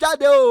o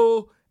jáde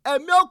o,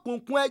 ẹ̀mí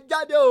òkùnkùn ẹ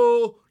jáde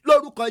o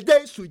lórúkọ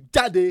Jésù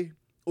jáde,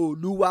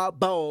 Olúwa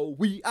bá ọ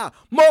wí.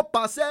 Mo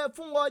pàṣẹ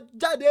fún wọn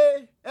jáde,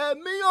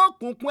 ẹ̀mí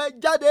òkùnkùn ẹ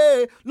jáde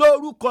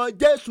lórúkọ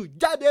Jésù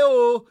jáde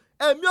o,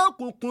 ẹ̀mí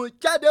òkùnkùn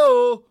jáde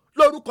o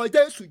lórúkọ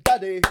Jésù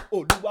jáde,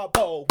 Olúwa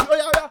bá ọ wí.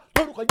 Óyá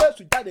lórúkọ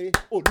Jésù jáde,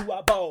 Olúwa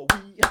bá ọ wí.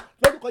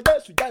 Lórúkọ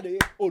Jésù jáde,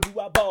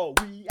 Olúwa bá ọ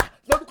wí.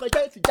 Lórúkọ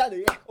Jésù jáde,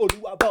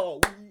 Olúwa bá ọ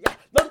wí.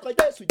 Lórúkọ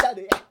Jésù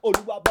jáde,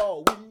 Olúwa bá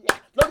ọ wí.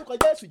 Lórúkọ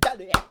Jésù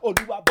jáde,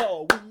 Olúwa bá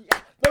ọ wí.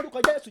 Lórúkọ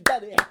Jésù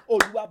jáde,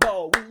 Olúwa bá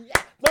ọ wí.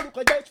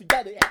 Lórúkọ Jésù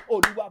jáde,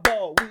 Olúwa bá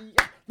ọ wí.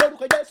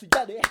 Lórúkọ Jésù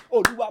jáde,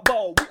 Olúwa bá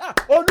ọ wí.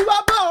 Olúwa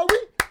bá ọ wí.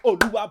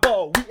 Olúwa bá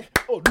ọ wí.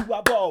 Olúwa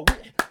bá ọ wí.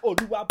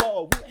 Olúwa bá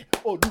ọ wí.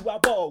 Olúwa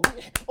bá ọ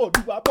wí.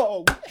 Olúwa bá ọ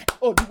wí.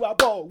 Olúwa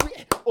bá ọ wí.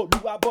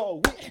 Olúwa bá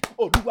ọ wí.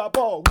 Olúwa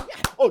bá ọ wí.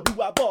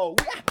 Olúwa bá ọ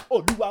wí.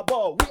 Olúwa bá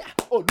ọ wí.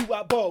 Olúwa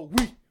bá ọ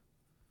wí.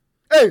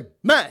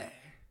 Amen.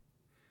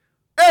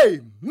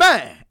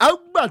 Amen. A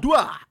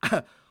gbàdúrà.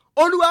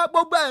 Olúwa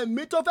gbogbo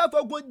ẹ̀mí tó fẹ́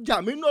fogun jà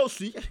mí náà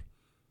sí.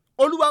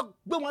 Olúwa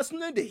gbé wọn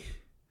sínú ìdè.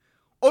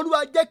 Olúwa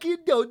jẹ́ kí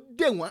ìdè ó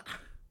dè wọ́n,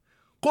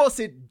 kó o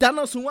sì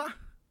dáná sun wọ́n.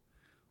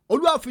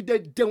 Olúwa fi ìdè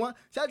dè wọ́n.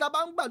 Ṣé ta bá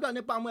ń gbàdúrà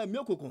nípa àwọn ẹ̀mí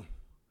òkùnkùn?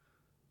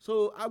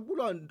 So a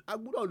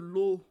gbúdọ̀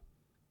lo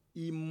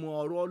ìmọ̀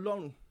ọ̀rọ̀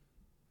Ọlọ́run.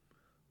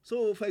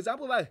 So for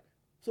example báyìí,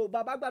 so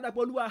bàbá gbàdúrà pé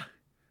Olúwa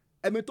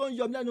ẹ̀mí tó ń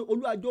yọ mí lẹ́nu,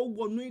 Olúwa jọ̀ọ́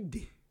wọnú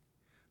ìdè.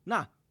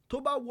 Náà tó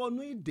bá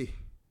wọnú ìdè,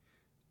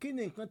 kí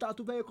ni nǹkan tá a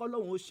tún fẹ́ kọ́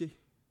Ọlọ́run ó ṣe?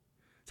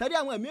 Sẹ́rí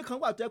àwọn ẹ̀mí kan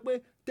wà tó yẹ pé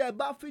tẹ́ ẹ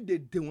bá fìdè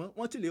dè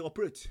wọ́n ti lè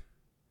operate.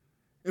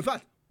 In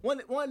fact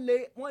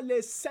wọ́n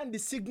lè send the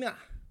signal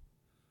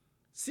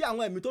sí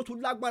àwọn ẹ̀mí tó tún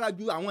lágbára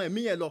ju àwọn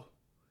ẹ̀mí yẹn lọ.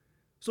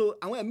 So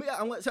àwọn ẹ̀mí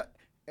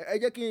ẹ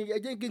jẹ́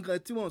kí nǹkan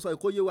tí wọ́n sọ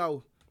kó yé wa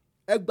o.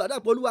 Ẹ gbàdúrà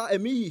pé Olúwa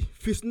ẹ̀mí yìí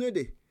fi sínú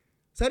ìdè.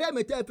 Sẹ́rí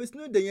ẹ̀mí tẹ́ ẹ fi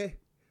sínú ìdè yẹn,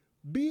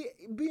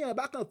 bí yẹn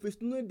bá kàn fi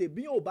sínú ìdè,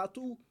 bí yẹn ò bá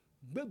tún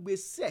gbégbé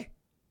sẹ̀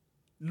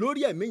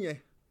lórí ẹ̀mí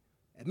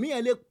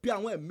yẹn lè pe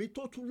àwọn ẹ̀mí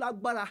tó tún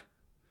lágbára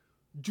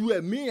ju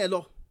ẹ̀mí yẹn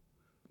lọ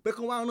pé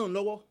kí wọ́n á ràn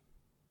lọ́wọ́.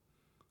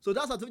 So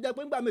that's why tó fi jẹ́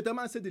pé nígbà míì tẹ́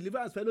máa ń ṣe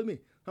deliverance fẹ́ lómi,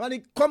 wọ́n máa ní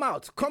come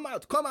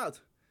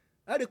out.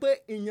 Ẹ rí i pé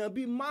èèyàn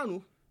bíi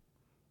 5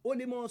 ó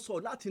lè máa sọ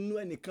láti inú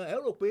ẹnìkan. Ẹ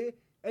lè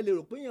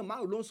rò pé èèyàn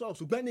 5 ló ń sọ̀rọ̀,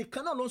 ṣùgbọ́n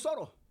ẹnìkan náà ló ń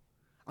sọ̀rọ̀.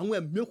 Àwọn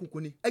ẹ̀mí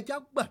òkùnkùn ni. Ẹ já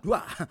gbàdúrà.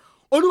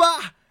 Olúwa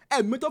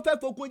ẹ̀mí tó fẹ́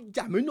fogun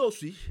jà mí náà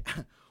sí,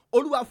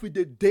 Olúwa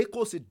fìdè dè kó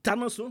o sì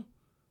dáná sun.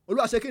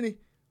 Olúwa ṣe kí ni?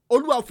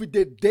 Olúwa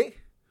fìdè dè.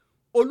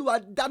 Olúwa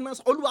dáná,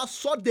 Olúwa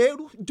sọ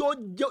dèrú,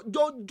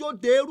 jó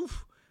dèrú.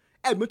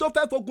 Ẹ̀mí tó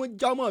fẹ́ fogun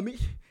jà ọmọ mi,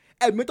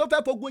 ẹ̀mí tó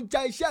fẹ́ fogun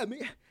jà iṣẹ́ mi,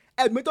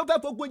 ẹ̀mí tó fẹ́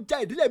fogun jà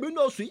ìdílé mi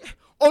náà sí,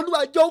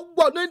 Olúwa jọ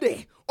gbọ̀nú ìdè.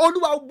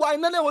 Olúwa wá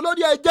iná lẹ́wọ̀n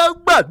lórí ẹ̀jẹ̀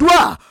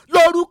gbàdúrà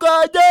lórúkọ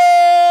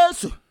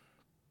Jésù.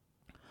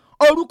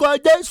 Orúkọ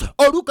Jésù,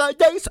 orúkọ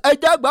Jésù,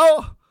 ẹ̀jẹ̀ gbà ó.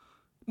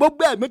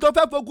 Gbogbo ẹ̀mí tó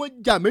fẹ́ fogun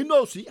jà mí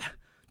náà sí,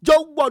 jọ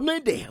gbọ̀nú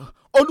ìdè.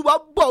 Olúwa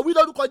bọ̀ wí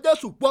lórúkọ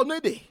Jésù, gbọ̀nú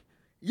ìdè.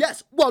 Yes,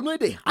 gbọ̀nú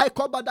ìdè. I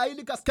call Bada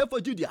Ilika Skefo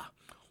Judea.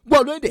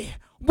 Gbọ̀nú ìdè,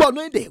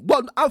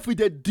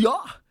 àfìdè dìọ́.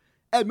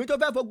 Ẹ̀mí tó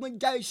fẹ́ fogun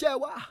jà iṣẹ́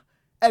wa,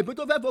 ẹ̀mí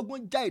tó fẹ́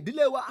fogun jà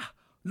ìdílé wa,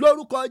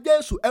 lórúkọ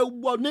Jésù ẹ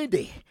wọnú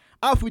ìdè.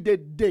 Àfìdè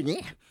dè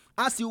yín,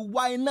 a sì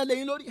wá iná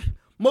lẹ́yìn lórí.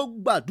 Mo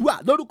gbàdúrà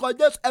lórúkọ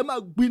Jésù ẹ máa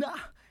gbiná.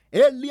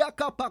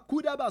 Eliaka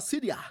Pakudaba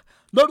Sidia.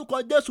 Lórúkọ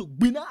Jésù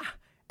gbiná.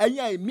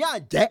 Ẹ̀yin ẹ̀mí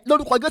àjẹ́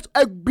lórúkọ Jésù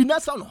ẹ gbiná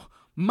sọnù.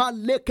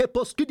 Maleke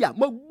Poskidia.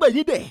 Mo gbé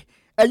yín dè.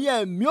 Ẹ̀yin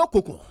ẹ̀mí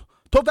òkùnkùn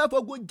tó fẹ́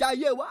fogun jà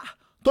ayé wa,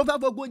 tó fẹ́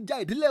fogun jà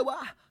ìdílé wa,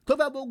 tó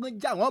fẹ́ fogun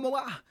jà àwọn ọmọ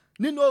wa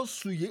nínú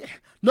oṣù yìí,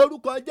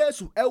 lórúkọ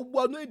Jésù ẹ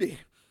wọnú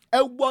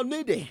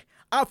ìdè.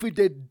 A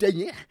fìdè dè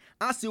yín,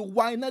 a sì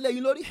wá iná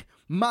lẹ́yìn lórí.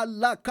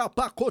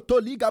 Malakapa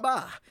Kotoligaba.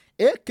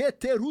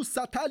 Eketeru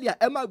Satalia.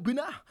 Ẹ máa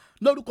gbiná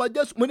lórúkọ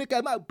Jésù. Mo ní ká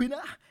ẹ máa gbiná.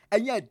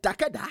 Ẹ̀yin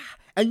ẹ̀dákẹ́dá,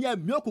 ẹ̀yin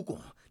ẹ̀mí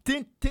òkùnkùn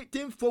tí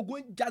ń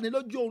fogun jáde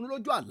lójú oorun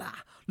lójú àlá,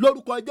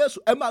 lórúkọ Jésù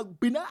ẹ máa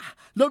gbiná.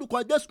 Lórúkọ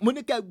Jésù mo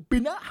ní ká ẹ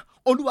gbiná.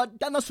 olúwa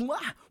dáná sun wá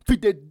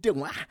fìdè dè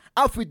wọ́n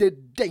á fìdè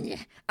dè yẹn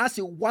á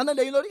sì wà náà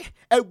lẹ́yìn lórí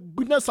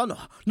ẹgbìnà sọnà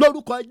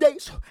lórúkọ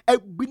Jésù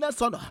ẹgbìnà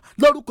sọnà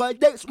lórúkọ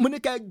Jésù mo ní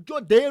ká ẹjọ́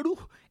dẹ́rú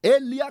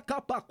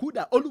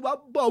eliakapakuda olúwa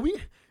bọ̀ wí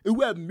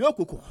ìwé ẹ̀mí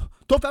òkùnkùn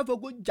tó fẹ́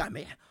fogun jà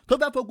mí tó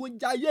fẹ́ fogun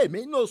jà ayé mi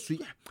ní oṣù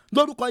yẹn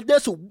lórúkọ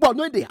Jésù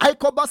gbọ̀nú èdè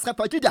àìkọ́bá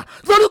sẹ̀fẹ̀jìjà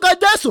lórúkọ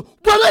Jésù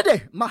gbọ̀nú èdè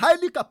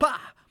mahaili kapa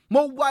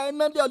mo wá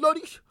iná lé ọ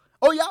lórí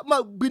ó yá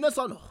máa gbiná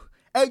sọnà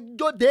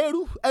ẹjọ́ dẹ́rú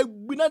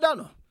ẹgbìnà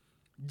dànù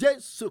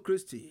Jésù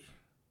Kristi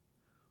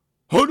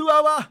olúwa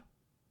wa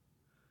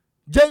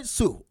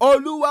Jésù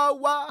olúwa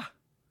wa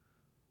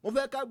mo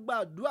fẹ́ ká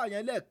gbàdúrà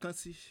yẹn lẹ́ẹ̀kan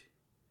sí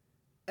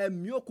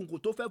ẹ̀mí òkùnkùn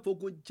tó fẹ́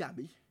fogun jà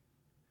mí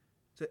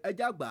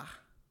ẹjá gbà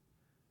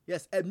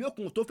yes ẹ̀mí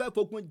òkùnkùn tó fẹ́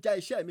fogun jà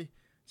iṣẹ́ mi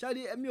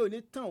ṣáàrí ẹ̀mí ò ní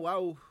tàn wá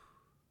o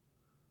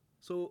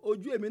so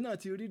ojú èmi náà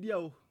ti rí díẹ̀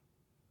o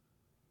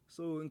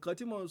so nǹkan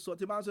tí mo ń sọ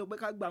tí máa ń sọ pé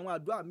ká gba àwọn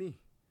àdúrà míì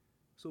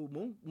so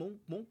mò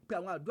ń pe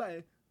àwọn àdúrà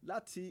yẹn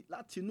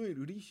láti inú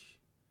ìrírí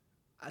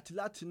àti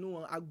láti inú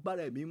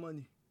agbára ẹ̀mí mọ́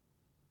ni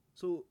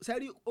so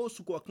sẹ́rí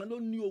oṣù kọ̀ọ̀kan ló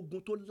ní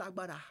ogun tó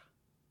lágbára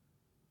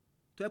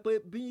tó yẹ pé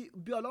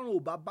bí Ọlọ́run ò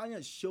bá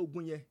báyàn ṣe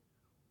ogun yẹn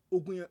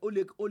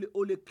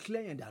ó lè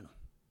clear yẹn dànù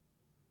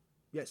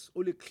yes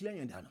ó lè clear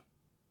yẹn dànù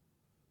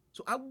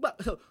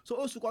so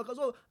oṣù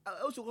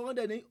kọ̀ọ̀kan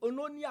dẹ̀ ní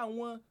ló ní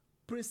àwọn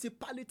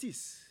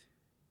principalities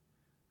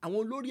àwọn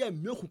olórí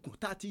ẹ̀mí òkùnkùn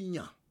tá a ti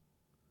yàn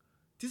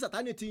tí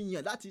Sátánì ti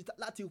yàn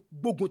láti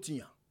gbógun ti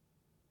yàn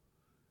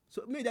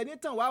so mi ìdẹ̀ ní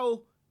tàn wá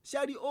o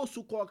ṣẹ́rí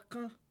oṣù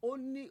kọ̀ọ̀kan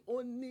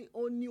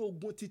ó ní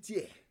ogun títí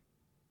ẹ̀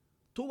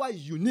tó wà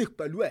unique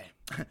pẹ̀lú ẹ̀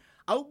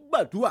àwọn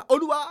gbàdúrà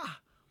olúwa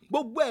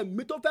gbogbo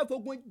ẹ̀mí tó fẹ́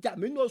fogun jà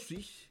mí ní oṣù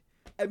yìí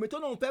ẹ̀mí tó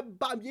náà fẹ́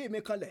bá ayé mi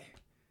kanlẹ̀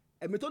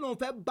ẹ̀mí tó náà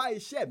fẹ́ bá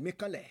iṣẹ́ mi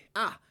kanlẹ̀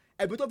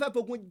ẹ̀mí tó fẹ́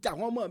fogun jà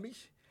àwọn ọmọ mi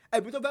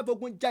ẹ̀mí tó fẹ́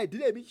fogun jà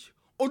ìdílé mi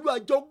olúwa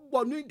jọ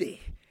wọnú ìdè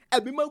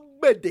ẹ̀mí mọ́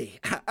gbèdè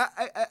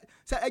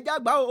ẹ̀jẹ̀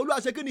àgbà olúwa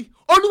ṣe kí ni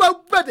olúwa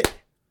gbèdè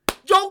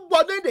jọ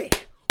wọnú ìdè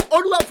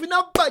olúwa finá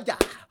bàjà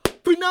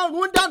finá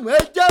rún dànù ẹ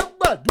jẹ́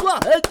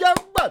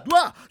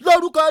gbàdúrà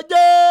lórúkọ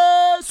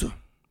Jésù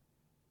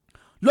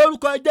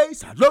lórúkọ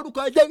Jésù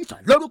lórúkọ Jésù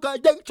lórúkọ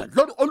Jésù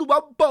olúwa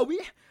bọ̀ wí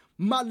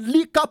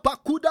malika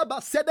pakuda bá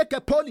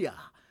sẹ́dẹ̀kẹ́ pọ́lìà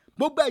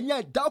gbogbo ẹ̀yin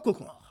ẹ̀dá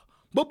òkùnkùn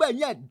gbogbo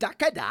ẹ̀yin ẹ̀dá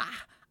kẹ́dà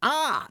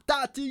tá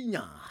a ti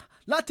yàn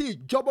láti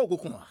ìjọba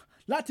òkùnkùn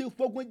láti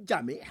fogun jà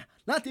mí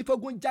láti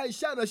fogun jà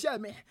iṣẹ́ ìránṣẹ́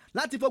mi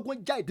láti fogun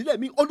jà ìdílé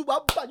mi olúwa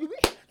bá yín wí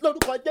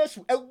lórúkọ Jésù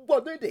ẹ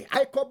gbọ́dọ̀ èdè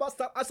àìkọ́bá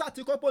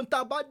aṣáàtìkọ́pọ̀ ń tá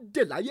a bá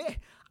dè láyé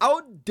a ó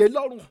dè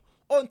lọ́run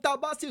ohun tá a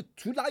bá sì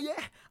tú láyé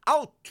a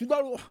ó tú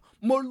lọ́run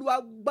mo lu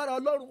agbára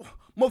Ọlọ́run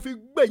mo fi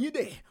gbé yín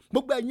dè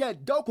gbogbo ẹ̀yin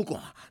ẹ̀dá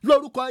òkùnkùn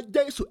lórúkọ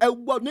Jésù ẹ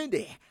gbọ́dọ̀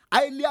èdè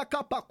àìlíàkà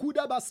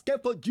pàkúdà bá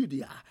skẹ́fọ̀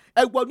Judea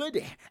ẹ gbọ́dọ̀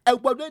èdè ẹ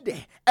gbọ́dọ̀ èdè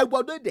ẹ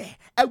gbọ́dọ̀ èdè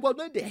ẹ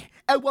gbọ́dọ̀ èdè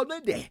ẹ gbọ́dọ̀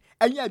èdè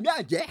ẹ̀yin ẹ̀mí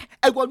àjẹ́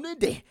ẹ gbọ́dọ̀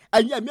èdè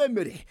ẹ̀yin ẹ̀mí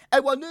èmèrè ẹ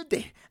gbọ́dọ̀ èdè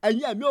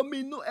ẹ̀yin ẹ̀mí omi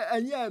inú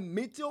ẹ̀yin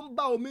ẹ̀mí tí ó ń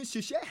bá omi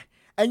ṣiṣẹ́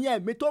ẹ̀yin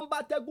ẹ̀mí tó ń bá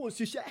tẹ́gùn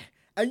ṣiṣẹ́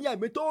ẹ̀yin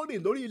ẹ̀mí tó ń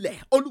rìn lórí ilẹ̀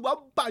olúwa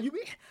bá yín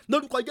wí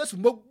lórúkọ Jésù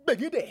mo gbé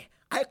yín dè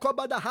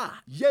àìkọ́bádà ha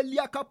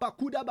yẹ́líàkàpà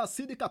kúdàbà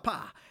sídìkàpà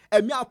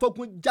ẹ̀mí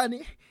àfọ̀gùn jani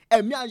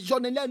ẹ̀mí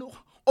ayọ́nilẹ́nu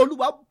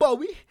olúwa bọ̀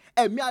wí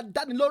ẹ̀mí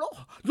adánilóró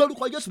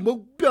lórúkọ Jésù mo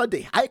gbé ọ dè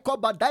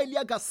àìkọ́bádà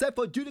ilíàgà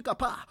sẹ́fọ̀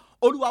jùdìkàpà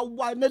olúwa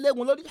wà nílé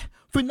wọn lórí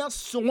finá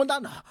sun wọn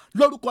dànù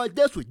lórúkọ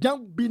Jésù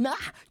jẹ́ǹbìnà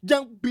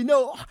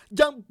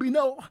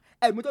o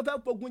ẹ̀mí tó fẹ́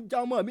fogun já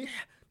ọmọ mi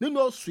nínú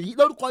oṣù yìí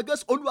lórúkọ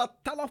Jésù olúwa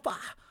tálọ́fà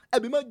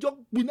ẹ̀mí mẹ́jọ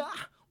gbiná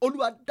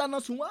olúwa dáná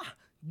sun wá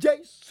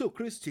Jésù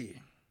Kristi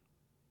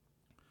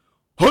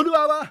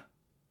olúwa wa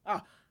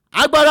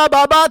agbára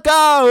bàbá ká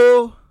o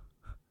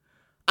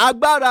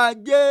agbára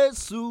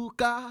Jésù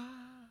ká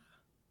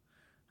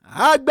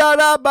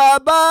agbára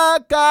bàbá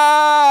ká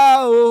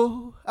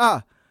o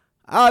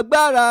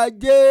agbára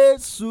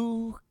Jésù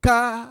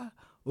ká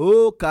ó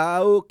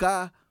ká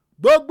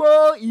gbogbo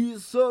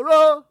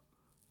ìṣòro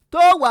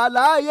tó wà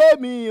láyé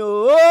mi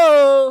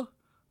o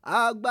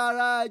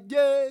agbára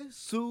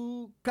Jésù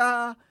ká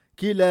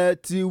kílẹ̀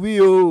ti wí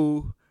o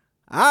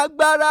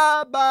agbára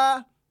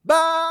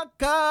bàbá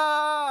ká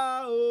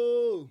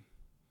o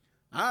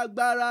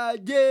agbára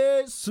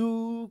Jésù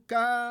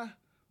ká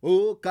ó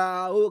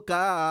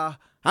ká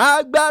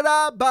agbára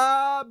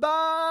bàbá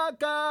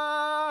ká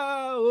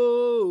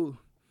o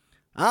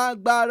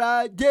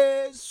agbára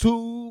Jésù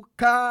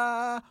ká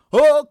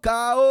ó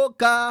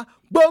ká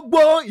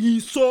gbogbo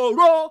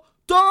ìṣòro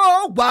tó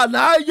wà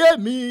láyé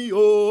mi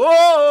o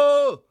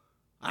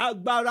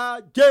agbára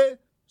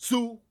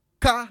Jésù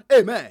ká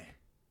amen.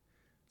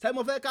 Ṣé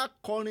mo fẹ́ ká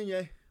kọrin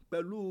yẹn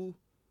pẹ̀lú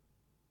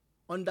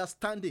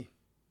understanding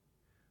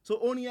so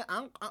orin yẹn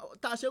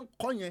tá a ṣe ń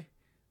kọ yẹn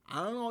à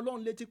ń rán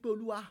Ọlọ́run létí pé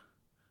olúwa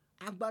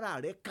agbára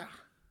rẹ ká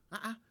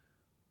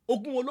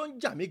ogun wo ló ń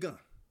jà mí gan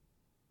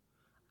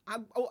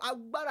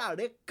agbára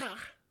rẹ ká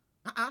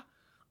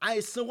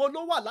àìsàn wo ló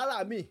wà lára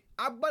mi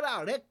agbára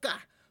rẹ ká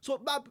so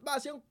bá a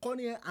ṣe ń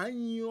kọrin yẹn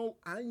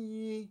à ń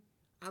yin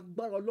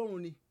agbára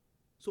Ọlọ́run ni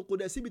so kò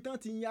dẹ̀ síbi tán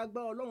ti yin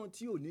agbára Ọlọ́run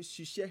tí ò ní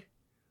ṣiṣẹ́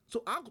so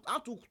a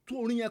tún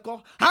orin yẹn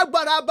kọ.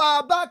 Agbára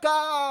bàbá ká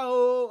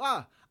o,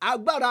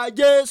 agbára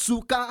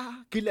Jésù ká,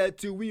 kílẹ̀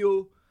ti wí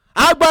o.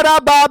 Agbára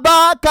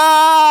bàbá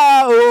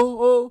ká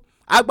o,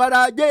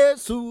 agbára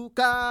Jésù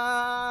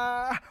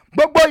ká.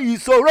 Gbogbo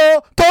ìṣòro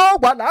tó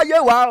wà láyé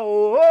wa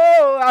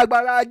o,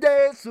 agbára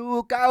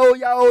Jésù ká,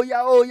 óyá óyá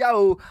óyá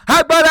o.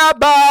 Agbára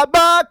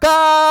bàbá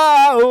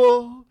ká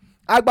o,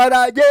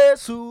 agbára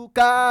Jésù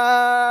ká.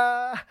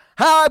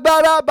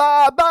 Agbára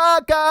bàbá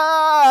ká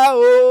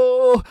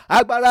o,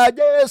 agbára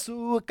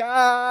Jésù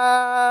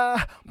ká.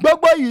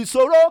 Gbogbo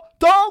ìṣòro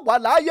tó wà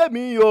láyé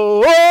mi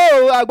o,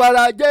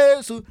 agbára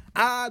Jésù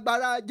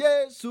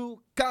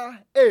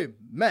ká.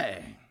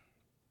 Amen.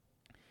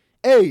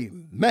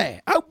 Amen.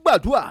 A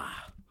gbàdúrà.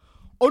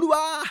 Olúwa,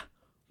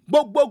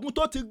 gbogbo ogun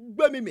tó ti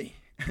gbé mi mì,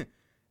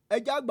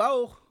 ẹja gbà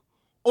o.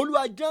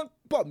 Olúwa, jẹ́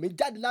pọ̀ mí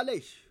jáde lálẹ́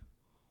yìí.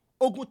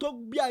 Ogun tó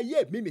gbé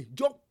ayé mi mì,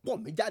 jọ pọ̀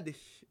mí jáde.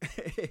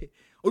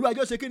 Olúwa,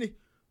 jọ ṣe kí ni?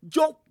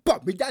 Jọ pọ̀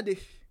mí jáde.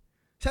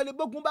 Ṣẹ́ni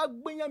gbógun bá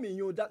gbéyàn mi,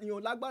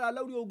 ìyàn lágbára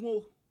lórí ogun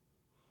o.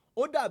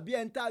 Ó dàbí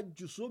ẹni tá a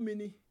jù sómi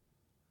ni,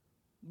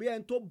 bí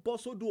ẹni tó bọ́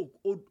sódò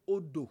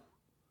odò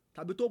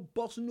tàbí tó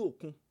bọ́ sínú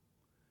òkun.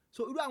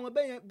 So irú àwọn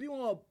bẹ́ẹ̀ yẹn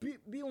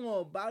bí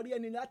wọ́n bá rí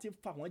ẹni láti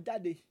fà wọ́n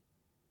jáde,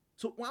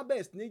 so wọ́n á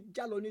bẹ̀rẹ̀ sí ní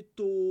já lọ ní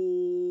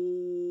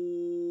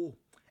tòó.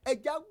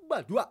 Ẹja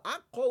gbàdúrà, á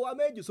kọ wa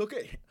méjì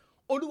sókè.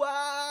 Olúwa,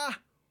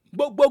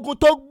 gbogbo ogun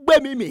tó gbé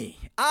mi mì,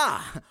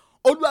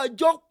 Olúwa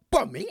jọ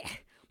pọ̀ mí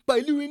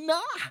pẹ̀lú iná,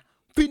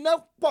 fi iná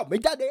pọ̀ mí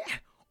jáde.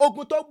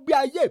 Ogun tó gbé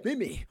ayé mi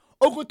mì,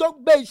 ogun tó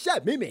gbé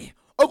iṣẹ́ mi mì,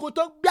 ogun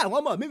tó gbé àwọn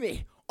ọmọ mi mì,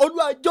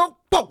 Olúwa jọ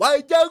pọ̀ wá.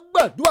 Ẹ jẹ́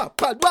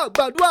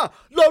gbàdúrà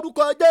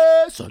lórúkọ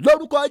Jésù,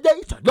 lórúkọ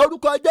Jésù,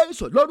 lórúkọ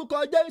Jésù, lórúkọ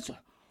Jésù.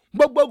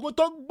 Gbogbo ogun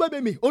tó gbé mi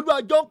mì, Olúwa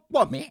jọ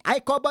pọ̀ mí.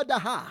 Àìkọ́bọ́dà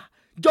ha,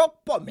 jọ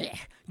pọ̀ mí,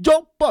 jọ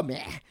pọ̀ mí.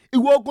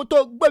 Ìwọ ogun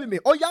tó gbé mi mì,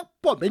 ó yá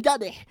pọ̀ mí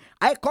jáde.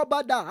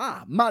 Àìkọ́bọ́dà ha,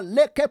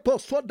 màlẹ́kẹ̀pọ̀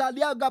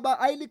sọ́dálẹ́ àgàbà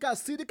àìlíkà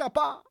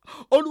síríkàpá.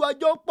 Olúwa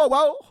jọ pọ̀ wá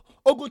o.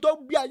 Ogun tó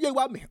gbé ayé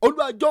wa mì,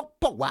 Olúwa jọ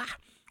pọ̀ wá.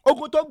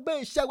 Ogun tó gbé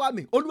iṣẹ́ wa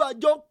mì, Olúwa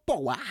jọ pọ̀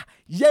wá.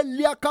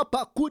 Yẹ́líàkàpà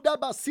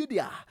kúdàbà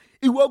sídìà.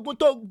 Ìwọ ogun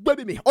tó gbé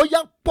mi mì, ó yá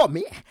pọ̀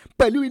mí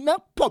pẹ̀lú iná,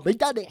 pọ̀ mí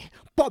jáde,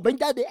 pọ̀ mí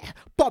jáde,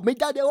 pọ̀ mí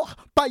jáde o.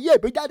 Pàyé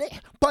mi jáde,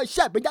 pọ̀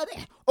iṣẹ́ mi jáde.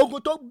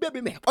 Ogun tó gbé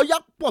mi mì, ó yá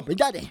pọ̀ mí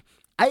jáde.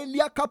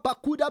 Àìlíàkàpà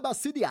kúdàbà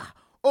sídìà.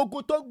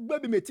 Ogun tó gbé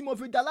mi mì tí mo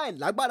fi dá láì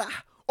lágbára,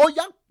 ó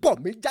yá pọ̀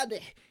mí jáde.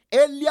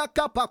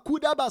 Àìlíàkàpà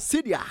kúdàbà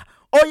sídìà.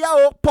 Ó yá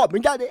o, pọ̀ mí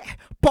jáde,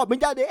 pọ̀ mí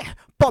jáde,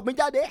 pọ̀ mí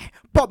jáde,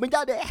 pọ̀ mí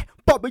jáde,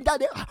 pọ̀ mí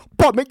jáde,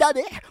 pọ̀ mí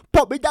jáde,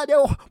 pọ̀ mí jáde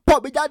o, pọ̀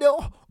mí jáde o.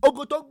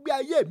 Ogun tó gbé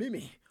ayé mi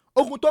mì,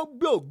 ogun tó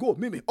gbé ògo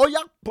mi mì, ó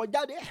yá pọ̀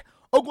jáde.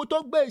 Ogun tó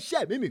gbé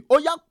iṣẹ́ mi mì, ó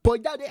yá pọ̀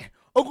jáde.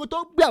 Ogun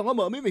tó gbé àwọn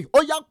ọmọ mi mì, ó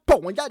yá pọ̀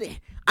wọ́n jáde.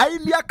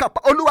 Àìlíàkàpà,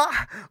 Olúwa,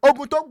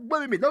 ogun tó gbé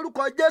mi mì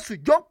lórúkọ Jésù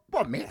jọ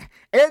pọ̀ mí.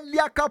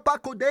 Àìlíàkàpà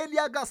kò dé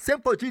Àìlíàgà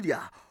sẹ́ńpọ̀ jìdìà.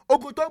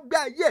 Ogun tó gbé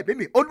ayé mi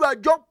mì, Olúwa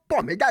jọ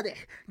pọ̀ mí jáde,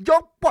 jọ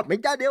pọ̀ mí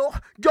jáde o.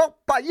 Jọ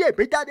pọ̀ ayé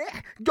mi jáde,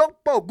 jọ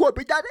pọ̀ ògo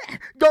mi jáde,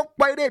 jọ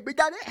pọ̀ ire mi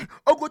jáde.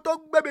 Ogun tó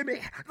gbé mi mì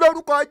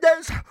lórúkọ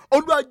Jésù,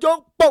 Olúwa jọ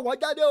pọ̀ wọ́n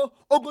jáde o.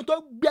 Ogun tó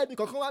gbé ẹnì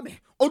kankan wá mì,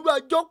 Olúwa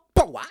jọ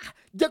pọ̀ wá.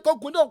 Jẹ́ kó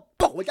ogun náà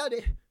pọ̀ wọ́n jáde.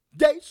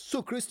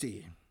 Jésù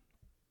Kristi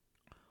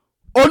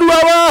Olúwa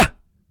wa.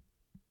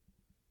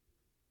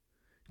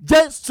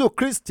 Jésù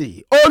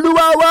Kristi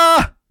Olúwa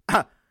wa.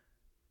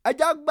 Ẹ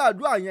já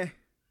gbàdúrà yẹn.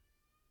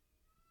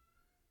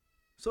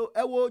 So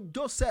ẹ wo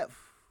Joseph.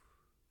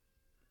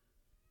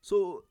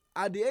 So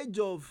at the age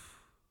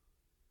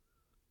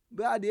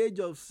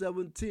of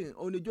 17,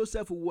 only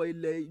Joseph wọ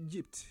ilẹ̀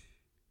Egypt.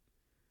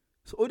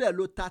 So ó dẹ̀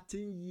lò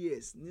 13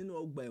 years nínú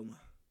ọgbà ẹ̀wọ̀n.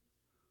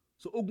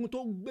 So ogun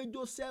tó gbé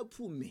Joseph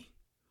mì,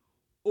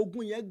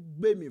 ogun yẹn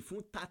gbé mì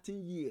fún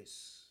 13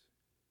 years.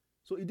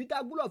 So ìdí tá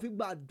a gbọ́dọ̀ fi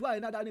gbàdúrà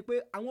yẹn dáadáa ni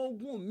pé àwọn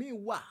ogun míì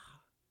wà.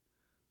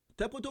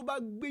 Tẹ́pọ̀ tó bá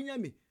gbé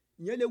yẹn mì,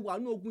 ìyẹn lè wà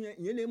ní ogun yẹn,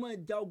 ìyẹn lè máa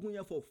ja ogun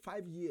yẹn for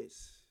 5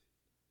 years.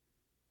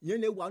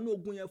 Ìyẹn lè wà ní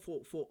ogun yẹn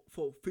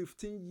for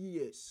 15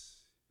 years.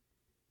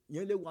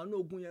 Ìyẹn lè wà ní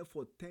ogun yẹn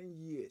for 10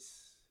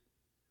 years.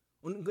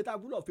 Nǹkan tá a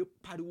gbọ́dọ̀ fi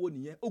pariwo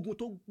nìyẹn, ogun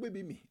tó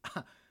gbé mi.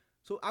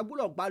 So a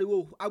gbọ́dọ̀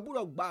pariwo, a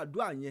gbọ́dọ̀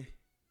gbàdúrà yẹn.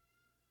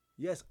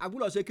 Yes, a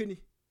gbọ́dọ̀ ṣe kíni?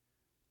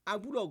 A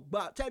gbọ́dọ̀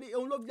gbà. Tẹ́lẹ̀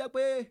òun ló fi jẹ́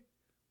pé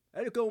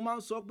ẹ̀rí pé wọ́n máa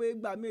ń sọ pé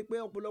gbà mí pé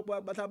ọ̀pọ̀lọpọ̀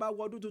àgbàtà bá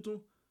wọ ọdún tuntun,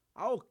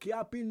 a ó kí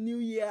happy new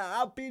year,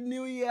 happy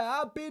new year,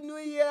 happy new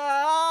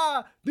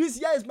year. This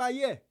year is my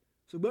year.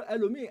 Ṣùgbọ́n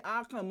ẹlòmíì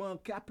á kàn mọ́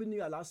kí happy new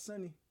year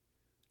lásán ni,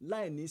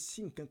 láì ní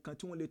sí nǹkan kan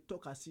tí wọ́n lè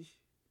tọ́ka sí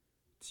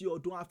tí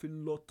ọdún á fi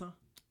lọ tán.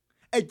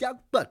 Ẹ jẹ́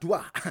gbàdúrà,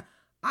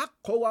 á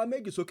kọ́ wa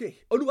méjì sókè.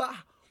 Olúwa,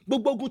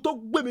 gbogbo ogun tó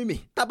gbé mi mì,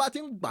 tá a bá ti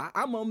ń gbà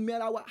á mọ̀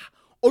mẹ́ra wa.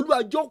 Olúwa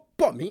jọ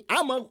pọ̀ mí,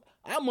 á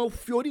mọ̀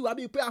fi orí wa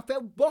bíi pé a fẹ́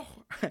bọ́.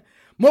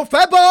 Mo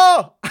fẹ́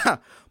bọ́,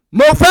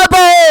 mo fẹ́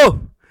bọ́.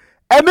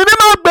 Ẹ̀mí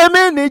mímọ́ gbé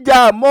mi níjà,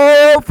 mo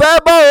fẹ́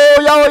bọ́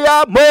óyá,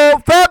 mo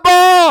fẹ́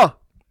bọ́,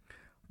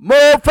 mo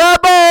fẹ́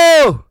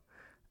bọ́.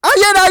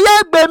 Ayérayé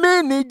gbé mi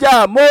níjà,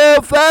 mo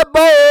fẹ́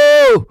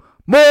bọ́,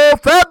 mo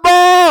fẹ́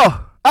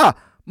bọ́,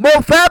 mo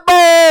fẹ́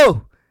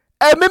bọ́.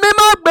 Ẹ̀mí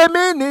mímọ́ gbé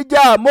mi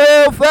níjà, mo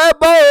fẹ́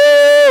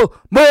bọ́,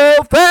 mo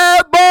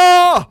fẹ́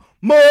bọ́,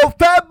 mo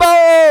fẹ́ bọ́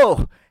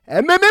o.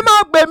 Ẹ̀mí mímọ́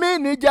gbé mi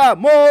níjà,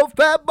 mo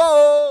fẹ́ bọ́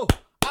o.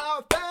 A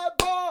fẹ́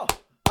bọ́,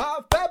 a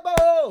fẹ́ bọ́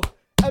o.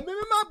 Ẹ̀mí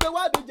mímọ́ gbé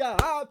wá níjà,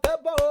 a fẹ́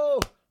bọ́ o.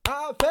 A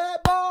fẹ́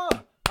bọ́,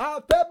 a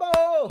fẹ́ bọ́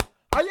o.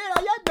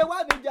 Ayérayé gbé wá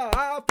níjà,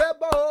 a fẹ́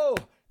bọ́ o.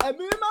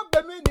 Ẹ̀mí mímọ́ gbé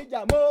mi níjà,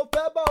 mo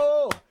fẹ́ bọ́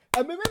o.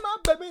 Ẹ̀mí mímọ́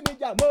gbé mi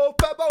níjà, mo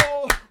fẹ́ bọ́ o.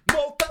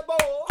 Mo fẹ́ bọ́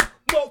o,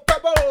 mo fẹ́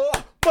bọ́ o.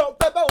 Mo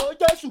fẹ́ bọ́ o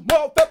Jésù, mo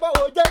fẹ́ bọ́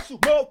o Jésù,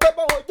 mo fẹ́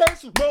bọ́ o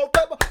Jésù, mo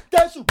fẹ́ bọ́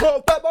Jésù, mo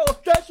fẹ́ bọ́ o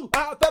Jésù,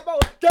 a fẹ́ bọ́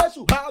o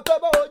Jésù, a fẹ́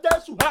bọ́ o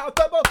Jésù, a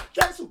fẹ́ bọ́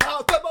Jésù, a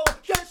fẹ́ bọ́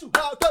Jésù,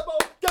 a fẹ́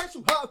bọ́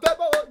Jésù, a fẹ́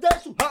bọ́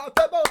Jésù, a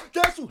fẹ́ bọ́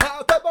Jésù,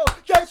 a fẹ́ bọ́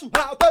Jésù,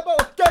 a fẹ́ bọ́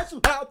Jésù,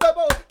 a fẹ́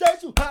bọ́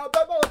Jésù, a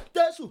fẹ́ bọ́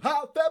Jésù, a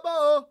fẹ́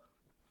bọ́.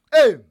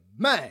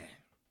 Amen.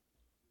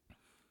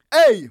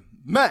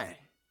 Amen.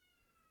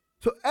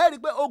 So ẹ rí i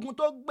pé ogun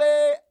tó gbé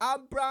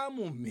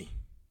Ábúráhámù mì,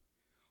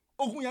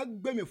 ogun yẹn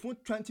gbé mi fún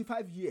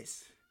 25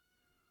 years.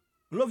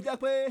 Ló fi jẹ́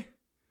pé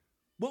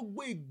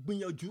gbogbo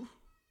ìgbìyànjú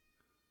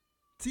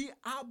tí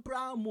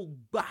Ábúráhámù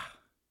gbà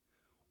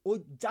ó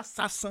já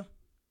sásán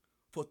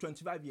for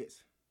 25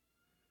 years.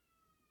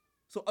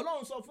 So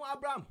Ọlọ́run sọ fún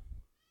Ábúráhámù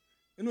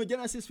nínú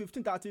Genesis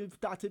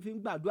 15:30 fi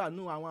ń gbàdúrà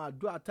nínú àwọn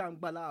àdúrà tá à ń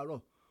gbà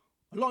láàárọ̀.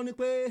 Ọlọ́run ní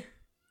pé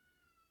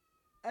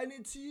ẹni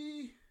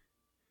tí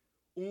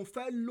òun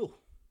fẹ́ lò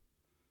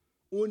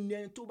òun ni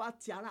ẹni tó bá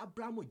ti ara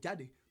Ábúráhámù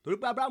jáde. Torí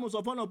pé Ábúráhámù sọ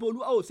fún ọ̀nà pé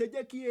Olúwa ò ṣe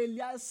jẹ́ kí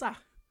Élíásà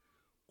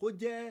kó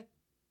jẹ́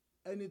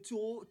ẹni tí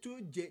ó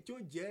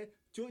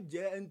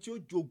jẹ́ ẹni tí ó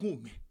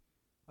jogún mi.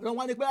 Ọlọ́run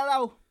wá ní pé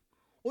rárá o,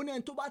 ó ní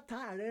ẹni tó bá ta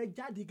ààrẹ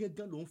jáde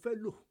gangan lòun fẹ́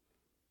lò.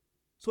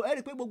 So ẹ rí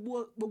i pé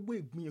gbogbo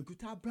ìgbìyànjú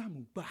tí Ábúráhámù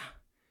gbà,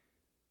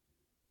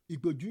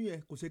 ìgbìyànjú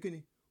yẹn kò ṣe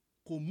kíni,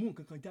 kò mú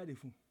nǹkan kan jáde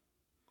fún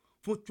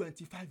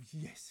 25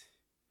 years.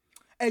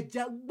 Ẹ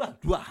jẹ́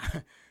gbàdúrà.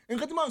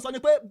 Nǹkan tí mò ń sọ ni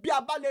pé bí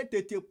a bá lè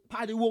tètè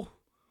pariwo,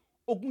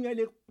 ogun yẹn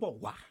lè pọ̀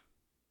wá.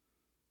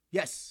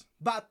 Yes,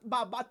 bá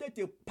a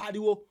tètè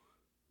pariwo,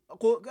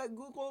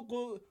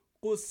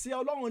 kò sí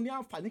Ọlọ́run ní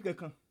àǹfààní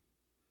kankan.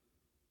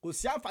 Kò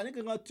sí àǹfààní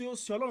kankan tí ó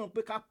ṣe Ọlọ́run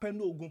pé ká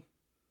pẹ́nu ogun.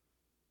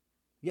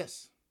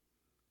 Yes,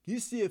 kì í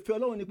ṣe ìfẹ́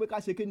Ọlọ́run ni pé ká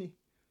ṣe kíni,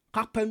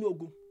 ká pẹ́nu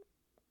ogun.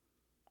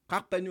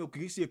 Ká pẹ́nu ogun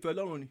kì í ṣe ìfẹ́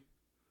Ọlọ́run ni.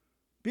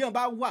 Bí wọ́n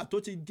bá wà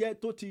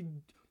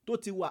tó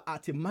ti wà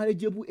at a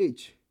marriageable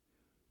age,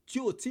 tí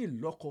ò tí ì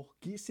lọ́kọ,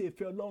 kì í ṣe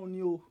ìfẹ́ Ọlọ́run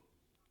ni o.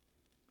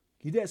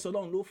 Kì í dẹ̀ sọ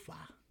Ọlọ́run ló fà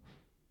á.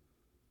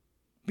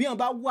 Bí wọ́n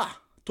bá wà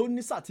tó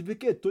ní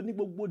certificate, tó ní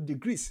gbogbo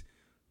degrees,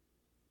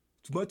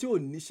 ṣùgbọ́n tí ò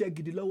níṣẹ́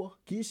gidi lọ́wọ́,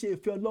 kì í ṣe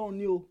ìfẹ́ Ọlọ́run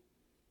ni o.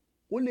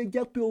 Ó lè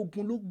jẹ́ pé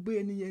ogun ló gbé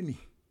ẹni yẹn mì.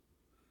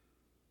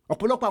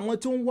 Ọ̀pọ̀lọpọ̀ àwọn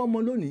tí ó ń wọ́ ọmọ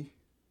lónìí,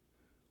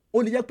 ó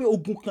lè jẹ́ pé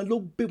ogun kan ló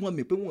gbé wọn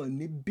mì pé wọ́n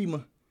ní bímọ.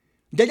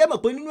 Jẹ́jẹ́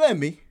mọ̀ pé nínú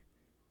ẹ̀mí,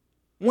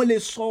 wọ́n lè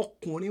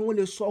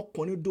sọ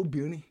ọkùnrin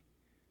dóbìnrin,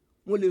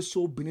 wọ́n lè sọ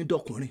obìnrin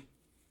dọkùnrin.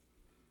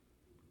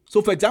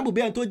 So for example,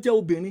 bí ẹni tó jẹ́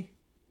obìnrin,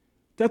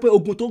 tẹ́ pé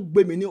ogun tó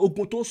gbé mi ní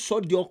ogun tó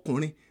sọ di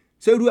ọkùnrin.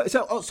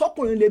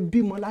 Sọkùnrin lè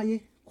bímọ láyé,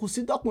 kò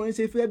sí dọkùnrin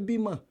ṣe fẹ́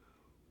bímọ.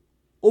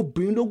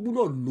 Obìnrin ló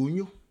gbúdọ̀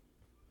lóyún.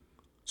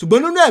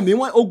 Ṣùgbọ́n nínú ẹ̀mí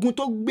wọn, ogun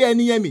tó gbé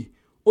ẹni yẹn mì,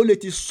 ó lè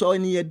ti sọ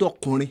ẹni yẹn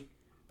dọkùnrin.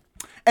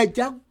 Ẹ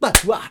jẹ́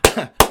gbàdúrà.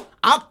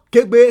 A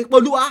kégbe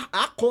Olúwa,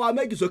 a kọ wa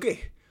méjì sókè.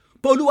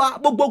 Olúwa,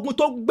 gbogbo ogun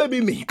tó gbé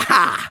mi mì,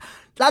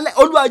 lálẹ́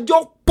Olúwa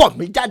jọ̀ọ́ pọ̀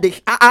mí jáde.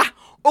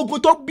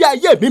 Ogun tó gbé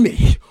ayé mi mì,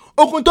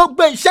 ogun tó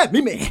gbé iṣẹ́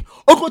mi mì,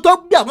 ogun tó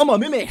gbé àwọn ọmọ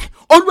mi mì,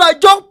 Olúwa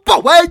jọ̀ọ́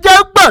pọ̀ wá. Ẹ jẹ́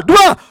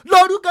gbàdúrà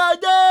lórúkọ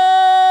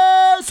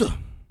Jésù.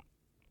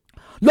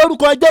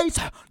 Lórúkọ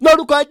Jésù,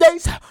 lórúkọ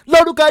Jésù,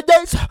 lórúkọ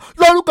Jésù,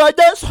 lórúkọ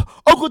Jésù.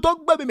 Ogun tó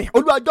gbé mi mì,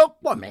 Olúwa jọ̀ọ́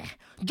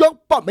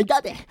pọ̀ mí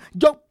jáde,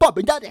 jọ̀ọ́ pọ̀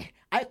mí jáde.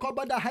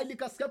 Àìkọ́bọ̀dà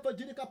Hailika Skepo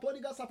Jìnnìkà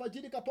Pọ́nìkà Sàfà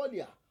Jìnnìkà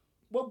Pọ́nìyà.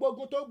 Gbogbo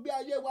ogun tó gbé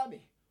ayé wa mì,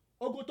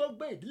 ogun tó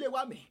gbé ìdílé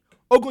wa mì,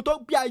 ogun tó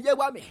gbé ayé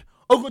wa mì,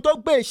 ogun tó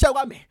gbé iṣẹ́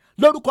wa mì,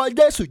 lórúkọ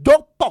Jésù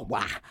jọ̀ọ́ pọ̀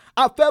wá.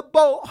 A fẹ́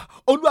bọ́,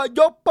 Olúwa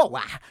jọ̀ọ́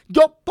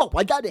pọ̀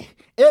wá jáde.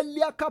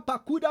 Elia kapa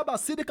kuda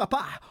basidi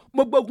kapa.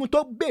 Gbogbo ogun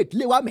tó gbé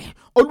ìdílé wa mì,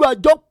 Olúwa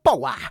jọ̀ọ́ pọ̀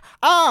wá.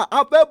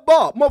 A fẹ́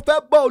bọ́, mo fẹ́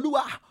bọ́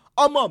Olúwa.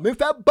 Ọmọ mi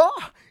fẹ́ bọ́,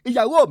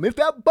 ìyàwó mi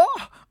fẹ́ bọ́,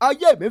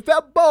 ayé mi fẹ́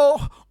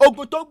bọ́.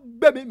 Ogun tó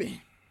gbé mi mì,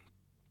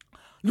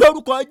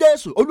 lórúkọ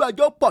Jésù, Olúwa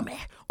jọ̀ọ́ pọ̀ mí,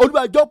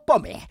 Olúwa jọ̀ọ́ pọ̀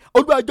mí,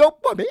 Olúwa jọ̀ọ́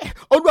pọ̀ mí,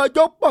 Olúwa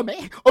jọ̀ọ́ pọ̀ mí,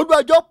 Olúwa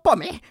jọ̀ọ́ pọ̀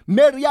mí.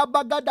 Maria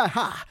bagada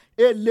ha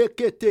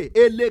elekete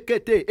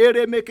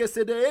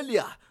eremekesede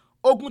elia.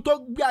 Ogun tó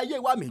gbé ayé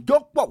wa mì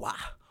jọ̀ọ́ pọ̀ wá.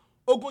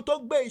 Ogun tó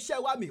gbé iṣẹ́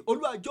wa mì,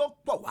 Olúwa jọ̀ọ́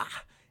pọ̀ wá.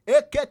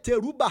 Ekete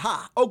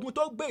rubaha, ogun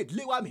tó gbé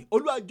ìdílé wa mì,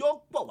 Olúwa jọ̀ọ́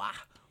pọ̀ wá.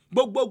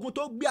 Gbogbo ogun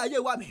tó gbé ayé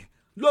wa mì,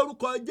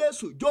 lórúkọ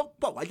Jésù jọ̀ọ́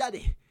pọ̀ wá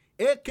jáde.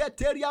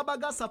 Ekete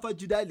riabaga safa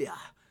judalia.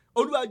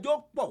 Olúwa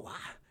jọ̀ọ́ pọ̀ wá.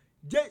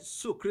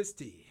 Jésù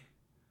Kristi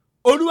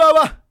Olúwa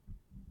wa.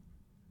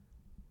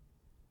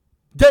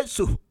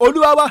 Jésù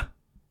Olúwa wa.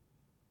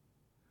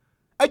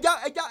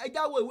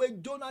 Ẹja wo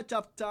ìwé Jonah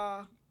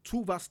chapter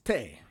 2 verse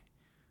 10.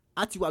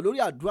 A ti wà lórí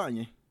àdúrà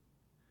yẹn.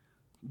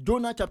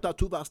 Jonah chapter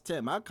 2 verse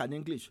 10. Máa kà ní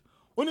English.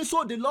 Only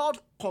so the Lord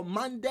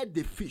commanded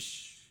the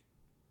fish,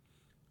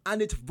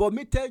 and it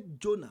vomited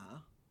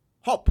Jonah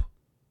up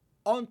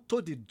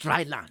unto the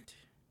dry land.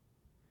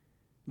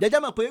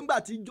 Jẹ́jẹ́ mọ̀ pé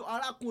nígbà tí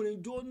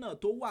arákùnrin Jónà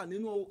tó wà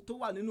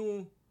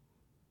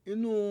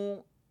nínú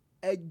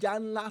ẹja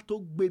ńlá tó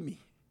gbé mì,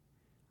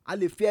 a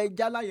lè fi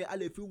ẹja láyé, a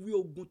lè fi wí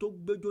ogun tó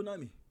gbé Jónà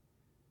mì.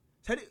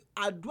 Sẹ́ni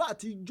àdúrà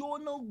tí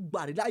Jónà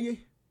gbàrí láyé,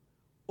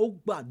 ó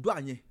gbàdúrà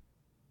yẹn.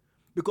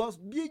 Because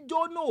bí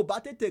Jónà ò bá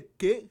tètè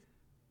ké,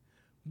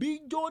 bí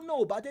Jónà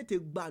ò bá tètè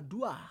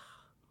gbàdúrà,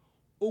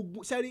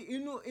 ogun sẹ́ni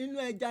inú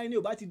ẹja yẹn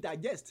ò bá ti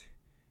digest.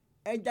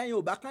 Ẹja yẹn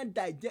ò bá kàn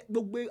digest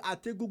gbogbo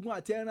àtẹ̀gùngùn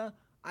àti ẹran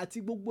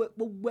àti gbogbo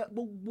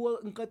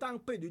nǹkan tá à ń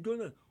pè ní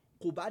Jónà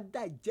kò bá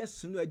digest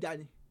sínú ẹja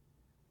ni.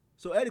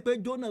 So ẹ rí i pé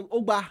Jónà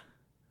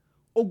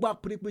ó gba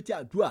pírípítì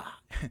àdúrà.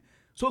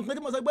 So nǹkan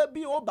tí mo sọ pé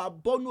bí ó bá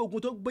bọ́nú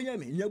ogun tó gbéyàn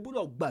mí, ìyẹn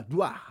gbọ́dọ̀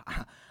gbàdúrà.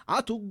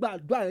 A tún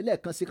gbàdúrà rẹ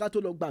lẹ́ẹ̀kan sí ká tó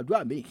lọ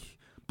gbàdúrà mi.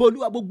 Pé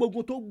Olúwa gbogbo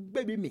ogun tó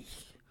gbé mi mì,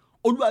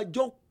 Olúwa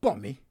jọ̀ọ́ pọ̀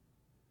mí.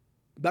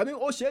 Gbà mí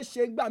ó ṣeé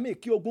ṣe gbà mí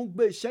kí ogun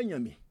gbé iṣẹ́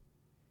yàn mí.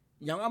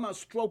 Yàrá máa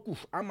struggle,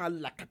 a máa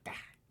làkàkà.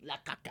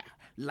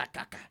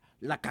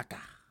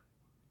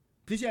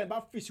 Tí iṣẹ́ yẹn bá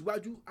fì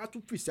síwájú, a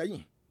tún fì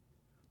sẹ́yìn.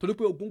 Torí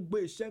pé ogun gbé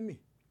iṣẹ́ mì.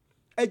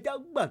 Ẹja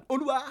gbà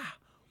Olúwa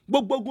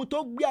gbogbo ogun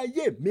tó gbé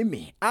ayé mi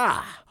mì,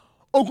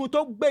 ogun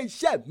tó gbé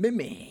iṣẹ́ mi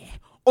mì,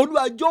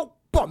 Olúwa jọ̀ọ́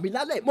pọ̀ mí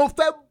lálẹ́. Mo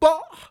fẹ́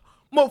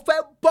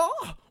bọ́.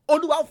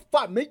 Olúwa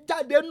fà mí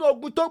jáde nínú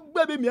ogun tó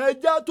gbé mi mì.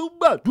 Ẹja tún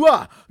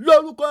gbàdúrà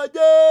lórúkọ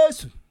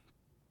Jésù.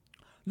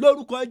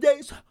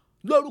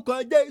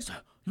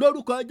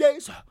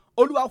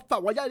 Olúwa fà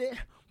wá jáde.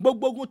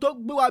 Gbogbo ogun tó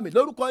gbé wa mì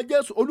lórúkọ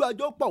Jésù, Olúwa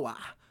jọ̀ọ́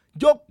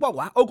pọ̀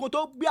wá. Ogun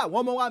tó gbé àwọn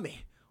ọmọ wa mì,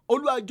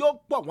 Olúwa jọ̀ọ́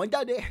pọ̀ wọ́n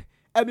jáde.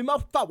 Ẹ̀mí máa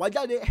fà wá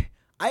jáde.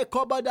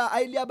 Àìkọ́bọ̀dà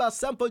àìlíàbà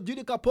sampo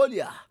judika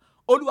polia.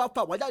 Olúwa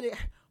fà wá jáde.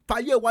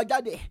 Fàyè wa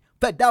jáde.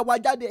 Fẹ̀dá wa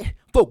jáde.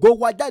 Fògo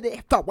wa jáde.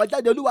 Fà wá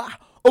jáde Olúwa.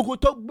 Ogun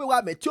tó gbé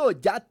wa mì tí ò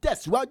já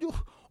tẹ̀síwájú.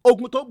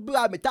 Ogun tó gbé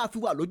wa mì tá a fi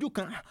wà lójú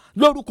kan.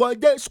 Lórúkọ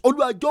Jésù,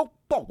 Olúwa jọ̀ọ́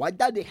pọ̀ wá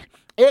jáde.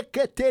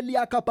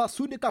 Eketelia kapa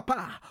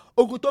sunikapa.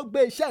 Ogun tó gbé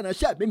iṣẹ́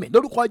ìránṣẹ́ mi mì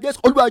lórúkọ Jésù,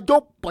 Olúwa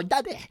jọ̀ọ́ pọ̀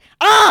jáde.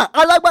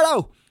 Alágbára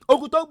o.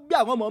 Ogun tó gbé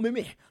àwọn ọmọ mi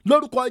mì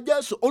lórúkọ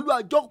Jésù, Olúwa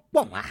jọ̀ọ́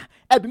pọ̀ wá.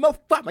 Ẹ̀mí máa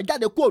fà wá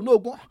jáde kúrò ní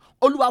ogun.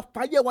 Olúwa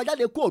fàyè wa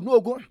jáde kúrò ní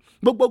ogun.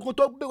 Gbogbo ogun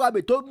tó gbé wa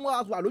mì tó mú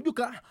wa wà lójú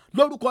kan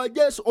lórúkọ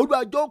Jésù,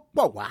 Olúwa jọ̀ọ́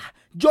pọ̀ wá.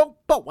 Jọ̀ọ́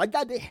pọ̀ wá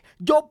jáde.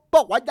 Jọ̀ọ́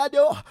pọ̀ wá jáde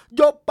o.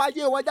 Jọ̀ọ́ pa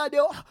ayé wa jáde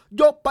o.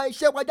 Jọ̀ọ́ pa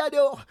iṣẹ́ wa jáde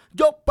o.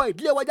 Jọ̀ọ́ pa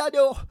ìdílé wa jáde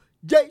o.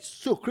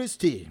 Jésù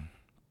Kristi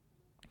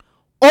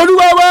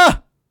Olúwa wa,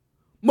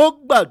 mo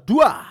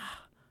gbàdúrà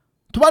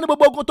tó bá ní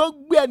gbogbo ogun tó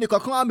gbé ẹnì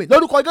kankan wa mì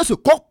lórúkọ Jésù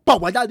kó pọ̀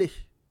wá jáde.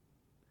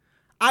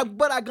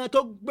 Agbára gan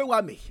tó gbé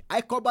wa mì,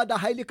 àìkọ́bádà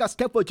hailika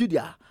skepo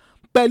Judea,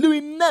 pẹ̀lú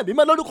iná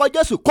mímọ́ lórúkọ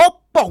Jésù kó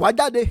pọ̀ wá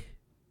jáde.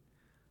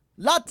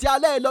 Láti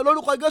alẹ́ lọ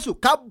lórúkọ Jésù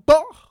ká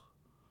bọ́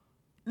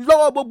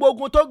lọ́wọ́ gbogbo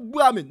ogun tó gbé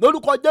wa mì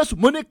lórúkọ Jésù,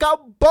 mo ní ká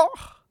bọ́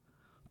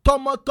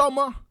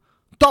tọmọtọmọ,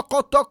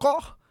 tọkọtọkọ,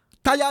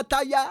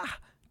 tayátayá,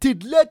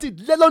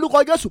 tìdílé lórúkọ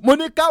Jésù, mo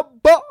ní ká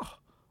bọ́.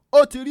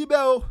 Ó ti rí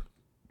bẹ́ẹ̀ o.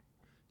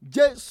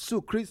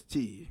 Jésù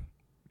Kristi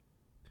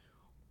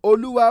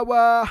Olúwa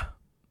wa.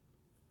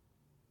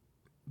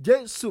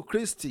 Jésù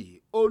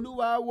Kristi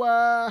Olúwa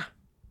wa.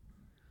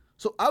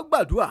 So a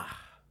gbàdúrà,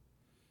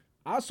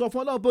 a sọ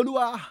fún Ọlọ́run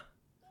Olúwa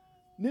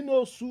nínú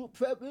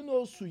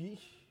oṣù yìí,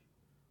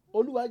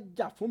 Olúwa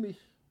jà fún mi.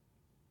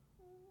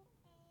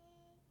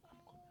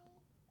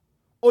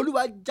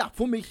 Olúwa jà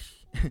fún mi.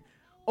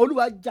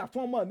 Olúwa jà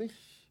fún ọmọ mi.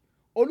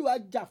 Olúwa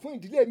jà fún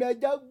ìdílé mi. Ẹ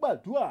jẹ́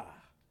gbàdúrà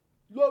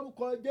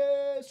lórúkọ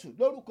Jésù.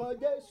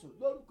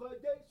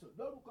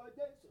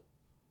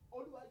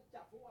 Olúwa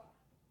jà fún wa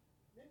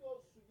nínú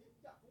oṣù yìí,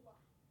 jà fún wa.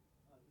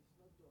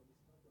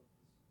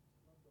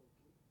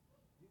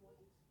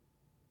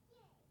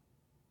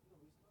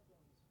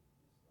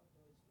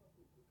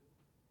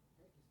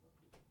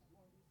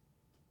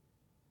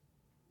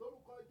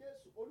 Lórúkọ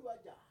Jésù, Olúwa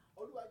jà.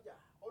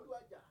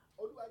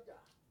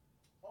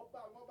 Ọba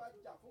àwọn ọba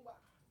jà fún wa.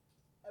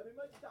 Ẹ̀mí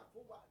mọ́ jà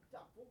fún wa.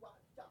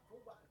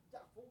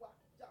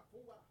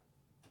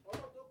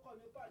 Ọlọ́run tó kọ́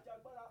nípa àti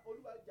agbára,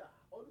 Olúwa jà.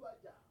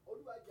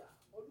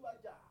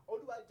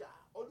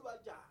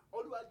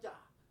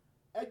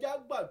 Ẹ jẹ́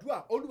gbàdúrà,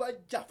 Olúwa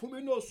jà fún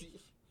mi ní oṣù yìí.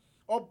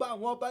 Ọba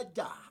àwọn ọba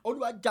jà.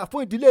 Olúwa jà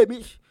fún ìdílé mi.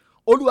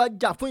 Olúwa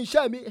jà fún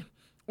iṣẹ́ mi.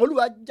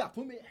 Olúwa jà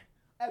fún mi.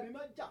 Ẹ̀mí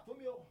mọ́ jà fún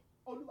mi o.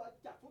 Olúwa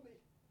jà fún mi.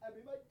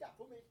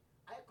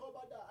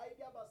 Àìkọ́bádà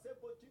àìdíàbà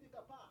sẹ́fọ̀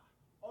jìnnìkàpá.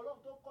 Ọlọ́run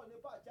tó kọ́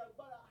nípa àti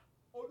agbára,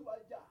 Olúwa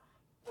jà.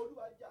 Ẹ̀mí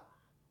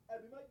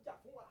mọ́ jà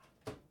fún wa.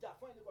 Jà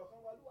fún ẹnì kọ̀ọ̀kan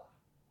wa Olúwa.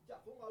 Jà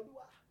fún wa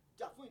Olúwa.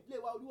 Jà fún ìdílé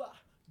wa Olúwa.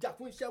 Jà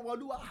fún iṣẹ́ wa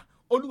Olúwa.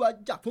 Olúwa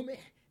jà fún mi.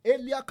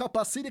 Elia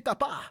kapa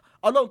sirikapa.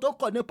 Ọlọ́run tó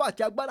kọ́ nípa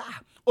àti agbára,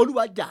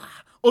 Olúwa jà.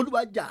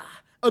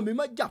 Ẹ̀mí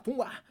mọ́ jà fún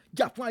wa.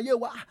 Jà fún ayé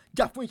wa.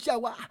 Jà fún iṣẹ́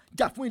wa.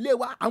 Jà fún ilé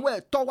wa. Àwọn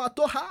ẹ̀tọ́ wa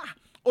tó há.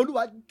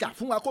 Olúwa jà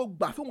fún wa kó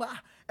gbà fún wa.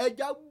 Ẹ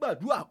jẹ́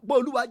gbàdúrà pé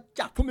Olúwa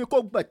jà fún mi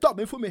kó gbẹ̀tọ́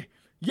mi fún mi.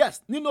 Yes,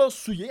 nínú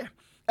oṣù yìí,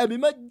 ẹ̀mí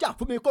mọ́ jà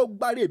fún mi kó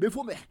gbáre mi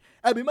fún mi.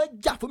 Ẹ̀mí mọ́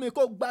jà fún mi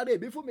kó gbáre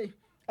mi fún mi.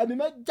 Ẹ̀mí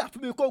mọ́ jà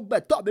fún mi kó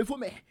gbẹ̀tọ́ mi fún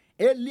mi.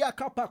 Elia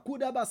kapa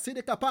kúdàbà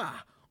sídìkàpá.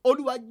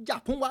 olúwa jà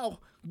fún wa o,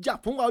 jà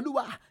fún wa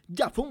olúwa,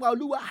 jà fún wa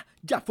olúwa,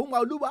 jà fún wa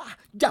olúwa,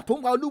 jà fún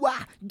wa olúwa,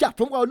 jà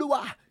fún wa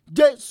olúwa.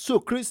 Jésù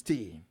Kristi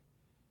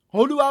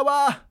olúwa wa.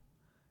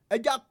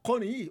 Ẹja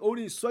kọrin yìí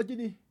orin ìsọjí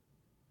ni.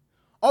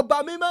 Ọba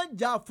mímọ́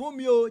jà fún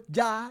mi o,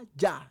 jà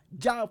jà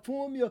jà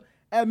fún mi o.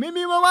 Ẹ̀mí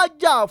mímọ́ wá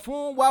jà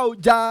fún wa o,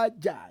 jà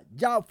jà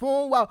jà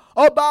fún wa.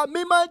 Ọba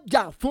mímọ́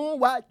jà fún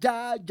wa, jà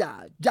jà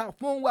jà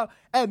fún wa.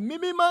 Ẹ̀mí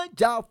mímọ́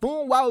jà fún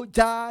wa o,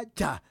 jà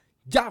jà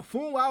jà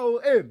fún wa o.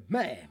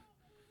 Amen.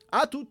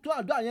 Àtúntò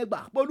àdúrà yẹn gbà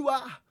olúwa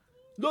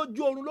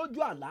lójú oorun lójú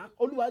àlá,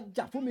 olúwa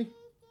jà fún mi,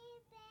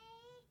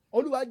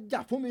 olúwa jà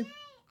fún mi,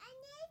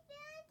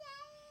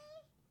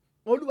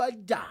 olúwa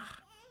jà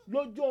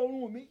lójú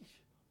oorun mi,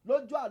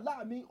 lójú àlá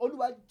mi,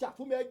 olúwa jà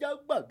fún mi. Ẹ jẹ́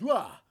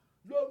gbàdúrà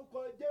lórúkọ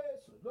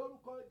Jésù,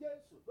 lórúkọ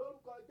Jésù,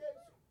 lórúkọ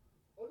Jésù.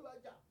 Olúwa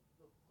jà,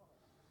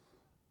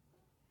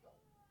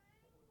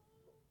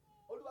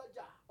 olúwa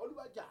jà,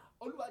 olúwa jà,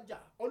 olúwa jà,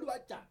 olúwa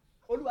jà,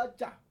 olúwa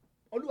jà,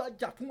 olúwa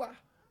jà fún wa.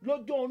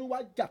 Lójú oorun wa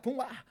jà fún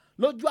wa,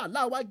 lójú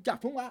àlá wa jà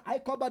fún wa.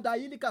 àìkọ́bàdà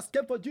yìí ní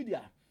cascade for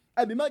Judea.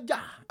 Ẹ̀mí máa jà,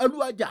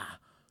 olúwa jà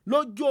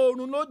lójú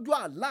oorun lójú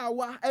àlá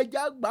wa. Ẹ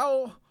jẹ́ gbà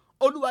o,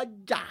 olúwa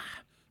jà,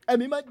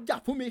 ẹ̀mí máa jà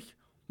fún mi.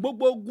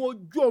 Gbogbo ogun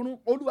ojú oorun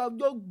olúwa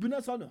yóò gbiná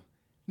sọnù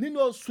nínú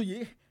oṣù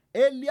yìí.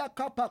 Elia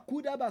kapa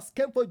kudaba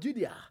cascade for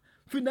Judea.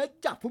 Fìnà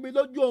jà fún mi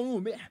lójú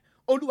oorun mi,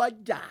 olúwa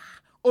jà,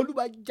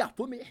 olúwa jà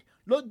fún mi.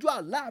 Lójú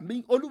àlá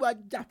mi, olúwa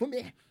jà fún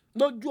mi.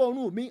 Lójú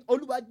oorun mi,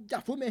 olúwa jà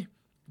fún mi.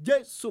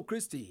 Jésù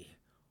Kristi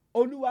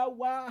olúwa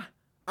wa.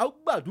 A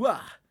gbàdúrà,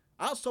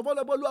 a sọ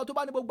fọlọ́bọ́ olúwa tó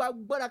bá ní gbogbo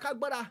agbára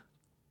kágbára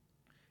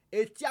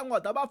ètí àwọn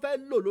ọ̀tá bá fẹ́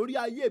lò lórí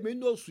ayé mi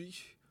ní oṣù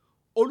yìí,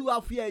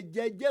 olúwa fi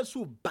ẹ̀jẹ̀ Jésù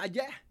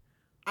bàjẹ́.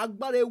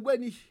 Agbára ewé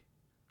ni,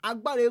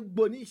 agbára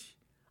egbò ni,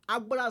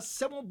 agbára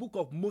 7 book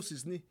of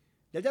Moses ni.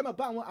 Jẹ́jẹ́ mọ̀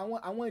pé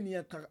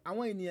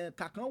àwọn ènìyàn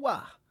kàkan wà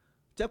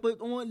jẹ́ pé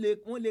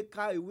wọ́n lè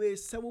ka ìwé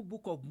 7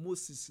 book of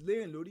Moses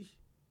léyìn lórí.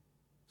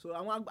 So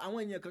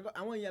àwọn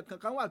èèyàn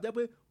kankan wà jẹ́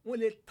pé wọ́n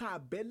lè ta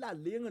àbẹ́là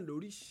léyìn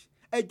lórí.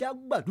 Ẹ jẹ́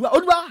gbàdúrà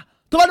olúwa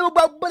tó bá ní gbogbo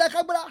agbára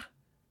kágbára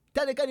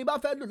tẹ́nikẹ́ni bá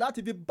fẹ́ lò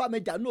láti fi bá mi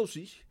jà ní oṣù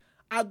yìí,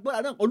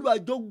 agbára náà olúwa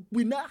jó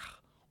gbiná,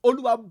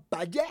 olúwa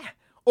bàjẹ́.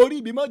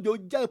 Orí mi mọ́jọ́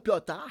jẹ́ ìpè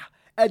ọ̀tá,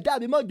 ẹ̀dá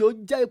mi mọ́jọ́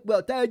jẹ́ ìpè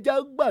ọ̀tá. Ẹ jẹ́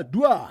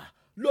gbàdúrà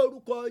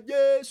lórúkọ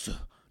Jésù,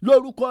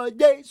 lórúkọ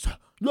Jésù,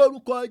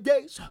 lórúkọ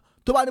Jésù.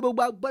 Tó bá ní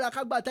gbogbo agbára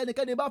kágbára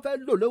tẹ́nikẹ́ni bá fẹ́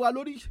lò lówà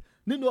lórí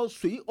nínú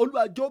oṣù yìí,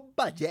 olúwa jó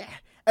bàjẹ́.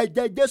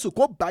 Ẹ̀jẹ̀ Jésù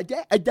kó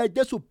bàjẹ́, ẹ̀jẹ̀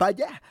Jésù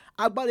bàjẹ́.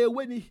 Agbára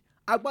ewé ni,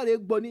 agbára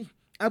egbò ni,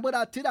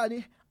 agbára tírà ni,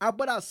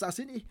 agbára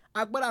àṣàsí ni,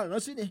 agbára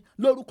ìránsí ni.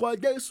 Lórúkọ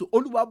Jésù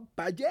olúwa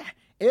bàjẹ́.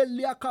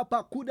 Elia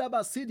kapa kudaba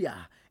sídìá.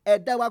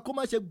 Ẹ̀dá wa kó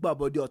má ṣe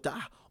gbàbọ̀dé ọ̀tá,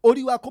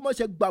 orí wa kó má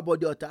ṣe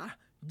gbàbọ̀dé ọ̀tá.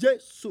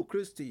 Jésù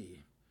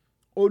Kristi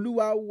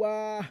olúwa wa.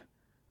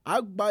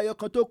 Àgbà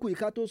ẹyọkan tó kù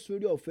ìka tó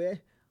sórí ọ̀fẹ́.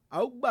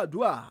 A ó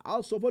gbàdúrà, a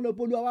ó sọ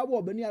fọlọ́pọ̀ olúwa wá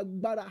wọ̀ mí ní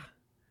agbára,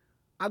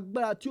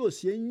 agbára tí ò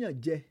ṣe é yàn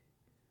jẹ,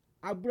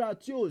 agbára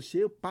tí ò ṣe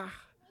é pa,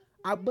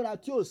 agbára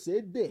tí ò ṣe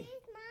é dè.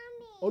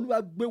 Olúwa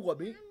gbé wọ̀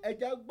mí. Ẹ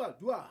jẹ́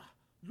gbàdúrà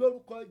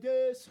lórúkọ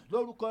Jésù,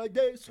 lórúkọ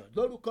Jésù,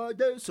 lórúkọ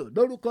Jésù,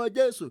 lórúkọ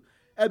Jésù.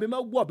 Ẹ̀mí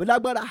máa wọ̀ mí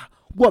lágbára,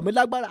 wọ̀ mí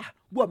lágbára,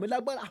 wọ̀ mí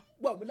lágbára,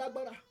 wọ̀ mí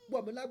lágbára,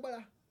 wọ̀ mí lágbára,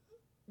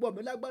 wọ̀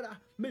mí lágbára.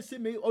 Mí sí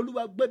mi,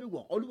 olúwa gbé mi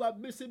wọ̀, olúwa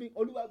mí sí mi,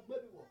 olúwa gbé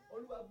mi wọ̀,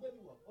 olúwa gbé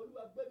mi wọ̀,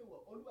 olúwa gbé mi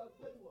wọ̀, olúwa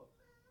gbé mi wọ̀,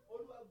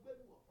 olúwa gbé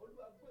mi wọ̀,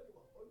 olúwa gbé mi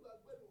wọ̀, olúwa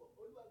gbé mi wọ̀,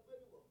 olúwa gbé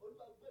mi wọ̀,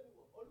 olúwa gbé mi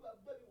wọ̀, olúwa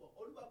gbé mi wọ̀,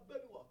 olúwa gbé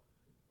mi wọ̀.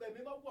 Ẹ̀mí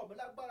máa wọ̀ mí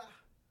lágbára,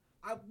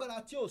 agbára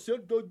tí ò ṣe é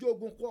dojú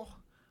ogun kọ,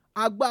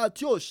 agbára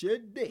tí ò ṣe é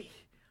dè,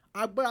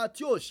 agbára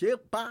tí ò ṣe é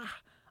pa,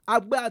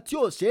 agbára tí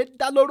ò ṣe é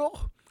dá lóró,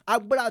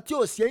 agbára tí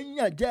ò ṣe é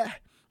yàn jẹ.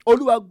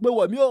 Olúwa gbé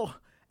wọ̀ mí o.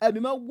 Ẹ̀mí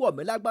máa wọ̀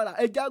mí lágbára.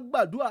 Ẹ jẹ́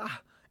gbàdúrà.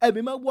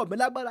 Ẹ̀mí máa wọ̀ mí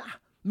lágbára.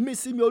 Mí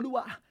sí mi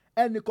olúwa.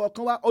 Ẹnì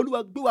kọ̀ọ̀kan wa olúwa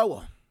gbé wa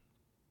wọ̀.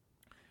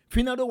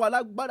 Fínà ró wa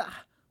lágbára,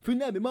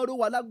 fínà ẹ̀mí máa ró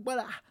wa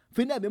lágbára,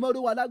 fínà ẹ̀mí máa ró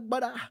wa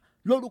lágbára.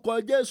 Lórúkọ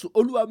Jésù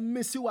olúwa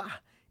mí sí wa.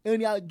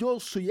 Ìrìn àjò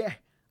oṣù yẹ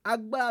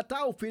agbára tá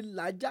ò fi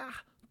làjà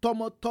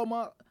tọmọtọmọ.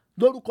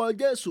 Lórúkọ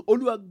Jésù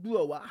olúwa gbé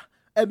wa wá.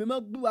 Ẹ̀mí máa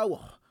gbé wa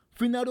wọ̀.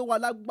 Fínà ró wa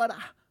lágbára,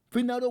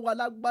 fínà ró wa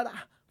lágbára,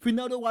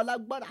 fínà ró wa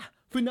lágbára,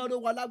 fínà ró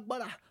wa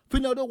lágbára,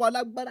 fínà ró wa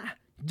lágbára.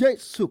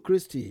 Jésù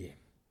Kristi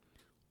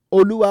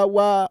olúwa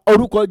wa.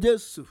 Orúkọ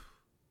Jésù,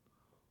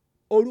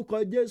 orúkọ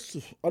Jésù.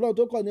 Ọlọ́run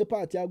tó kọ̀ nípa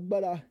àti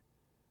agbára.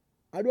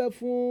 Adúpẹ́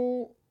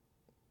fún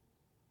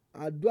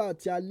àdúrà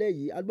àti alẹ́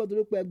yìí. Adúpẹ́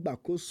torí pé ẹ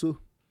gbàkóso.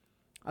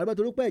 Adúpẹ́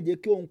torí pé ẹ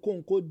jẹ́ kí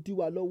ohunkóhun kó dí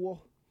wa lọ́wọ́.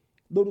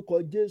 Lórúkọ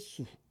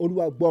Jésù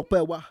olúwa gbọ́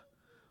ọpẹ́ wa.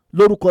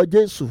 Lórúkọ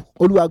Jésù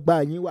olúwa gba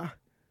ìyìn wa.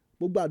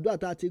 Gbogbo àdúrà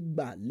tá a ti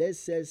gbà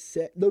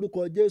lẹ́sẹẹsẹ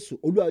lórúkọ Jésù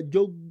olúwa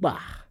jọ̀ọ́ gbà.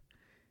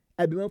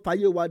 Ẹ̀mí mímọ́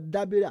fàyè wa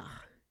dábìrà.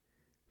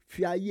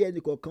 Fi ayé ẹnì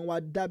kọ̀ọ̀kan wa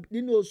dábìrà.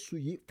 Nínú oṣù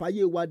yìí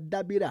fàyè wa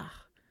dábìrà.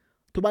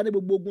 Tó bá ní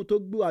gbogbo ogun tó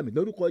gbé wa mì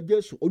lórúkọ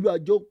Jésù olúwa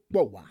jọ̀ọ́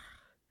pọ̀ wá.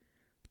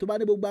 Tó bá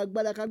ní gbogbo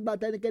agbára kágbá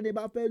tẹ́nikẹ́ni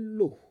bá fẹ́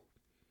lò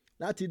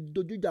láti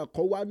dojújà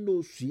kọ wá ní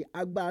oṣù yìí,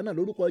 agbára náà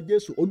lórúkọ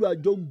Jésù olúwa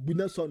jọ̀ọ́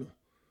gbiná sọnù.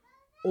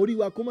 Orí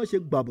wa kó má ṣe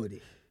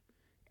gbàbọ̀dẹ̀,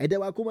 ẹ̀dá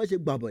wa kó má ṣe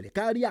gbàbọ̀dẹ̀.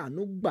 Kárí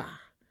àánú gbà.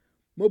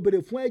 mo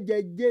béèrè fún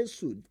ẹ̀jẹ̀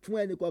Jésù fún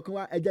ẹnì kọ̀ọ̀kan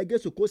wa, ẹ̀jẹ̀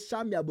Jésù kó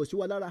sàmì ààbò sí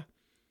wa lára,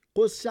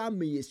 kó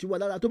sàmì ìyè sí wa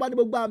lára. Tó bá ní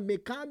gbogbo àmì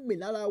káàmì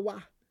lára wa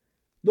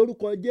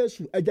lórúkọ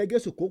Jésù, ẹ̀jẹ̀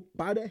Jésù kó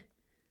parẹ́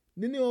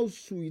nínú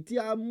oṣù tí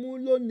a mú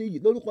lónìí yìí.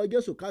 Lórúkọ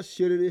Jésù ká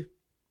ṣe rere,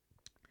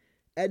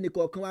 ẹnì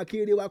kọ̀ọ̀kan wa kí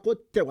ire wa kó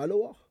tẹ̀ wá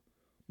lọ́wọ́.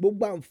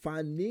 Gbogbo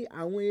àǹfààní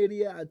àwọn ire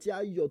àti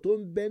ayọ̀ tó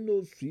ń bẹ ní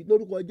oṣù yìí,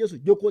 lórúkọ Jésù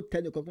jókòó tẹ̀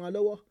ẹnì kọ̀ọ̀kan wa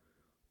lọ́wọ́.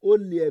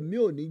 Olè ẹ̀mí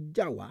ò ní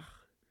jà wá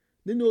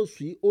nínú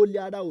oṣù yìí, olè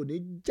ara ò ní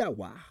jà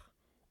wá.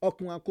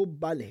 Ọkàn wa kó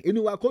balẹ̀,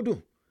 inú wa kó dùn,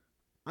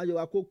 ayọ̀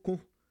wa kó kún.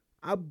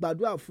 A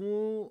gbàdúrà fún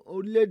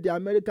orílẹ̀-èdè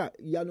Amẹ́ríkà,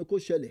 ìyanu kó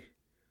ṣẹlẹ̀.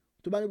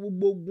 Tó bá ní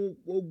gbogbo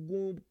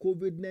ogun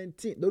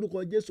COVID-19 lórúkọ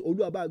Jésù,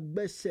 Olúwa bá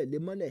gbẹ́sẹ̀ lé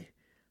mọ́lẹ̀.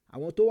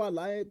 Àwọn tó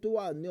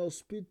wà ní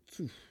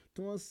hospital tí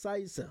wọ́n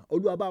ṣàìsàn,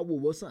 Olúwa bá wò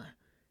wọ́n sàn,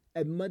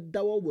 ẹ̀mí mọ́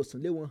dáwọ́ wòsàn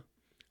lé wọn.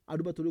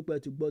 Adúpẹ́ torí pé ẹ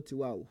ti gbọ́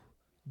tiwa o.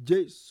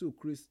 Jésù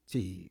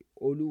Kristi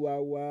Olúwa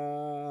wa.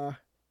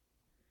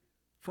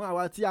 Fún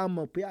àwa tí a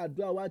mọ̀ pé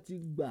àdúrà wa ti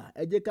gbà,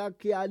 ẹ jẹ́ ká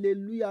kí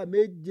hallelujah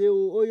méje o.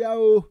 Ó yá o.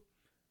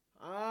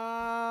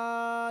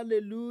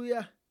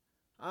 Hallelujah,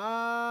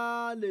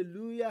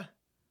 hallelujah,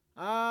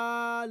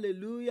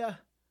 hallelujah,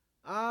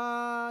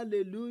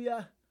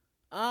 hallelujah,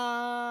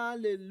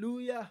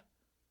 hallelujah,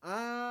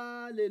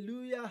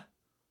 hallelujah,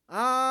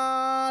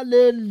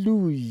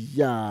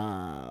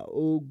 hallelujah.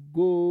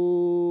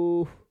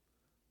 Ògo.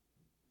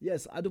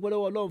 Yes, adúpẹ́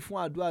lọ́wọ́ Ọlọ́run fún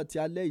àdúrà ti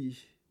alẹ́ yìí.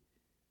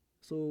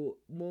 So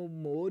mo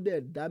mọ̀ ó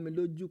dẹ̀ dá mi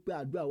lójú pé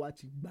àdúrà wa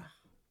ti gbà,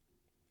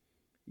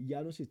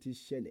 ìyanu sì ti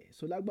ṣẹlẹ̀.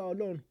 So lágbára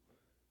Ọlọ́run,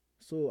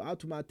 so a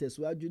tún máa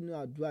tẹ̀síwájú ní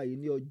àdúrà yìí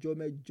ní ọjọ́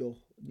mẹ́jọ,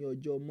 ní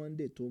ọjọ́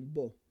Monday tó ń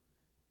bọ̀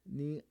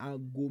ní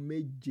aago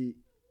 7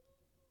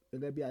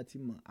 gẹ́gẹ́ bí a ti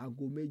mọ̀,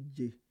 aago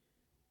 7.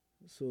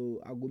 So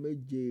aago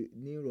 7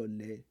 ní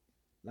ìrọ̀lẹ́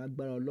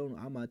lágbára Ọlọ́run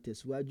a máa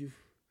tẹ̀síwájú.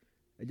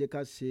 Ẹ jẹ́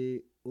ká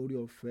ṣe oore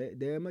ọ̀fẹ́.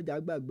 Dẹ̀ mọ́jà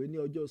gbàgbé ní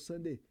ọjọ́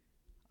Sunday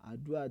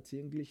àdúrà ti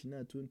English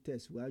náà tún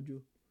tẹ̀síwájú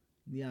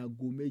ní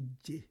aago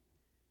 7.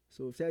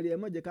 So sẹ́rí ẹ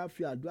má jẹ́ ká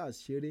fi àdúrà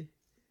ṣeré.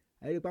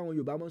 Ẹ rí pé àwọn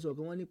Yorùbá mọ̀ sọ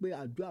pé wọ́n ní pé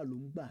àdúrà ló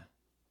ń gbà,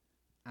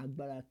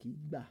 agbára kì í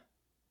gbà.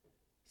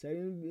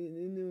 Sẹ́rí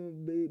nínú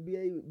bí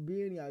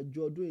ìrìn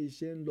àjò ọdún yìí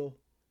ṣe ń lọ,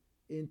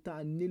 ìta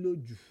nílò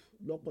jù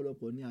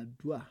lọ́pọ̀lọpọ̀ ní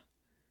àdúrà.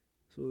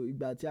 So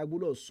ìgbà tí a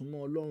gbọ́dọ̀ súnmọ́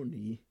Ọlọ́run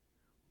nìyí.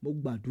 Mo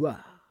gbàdúrà,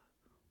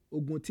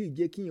 ogun tí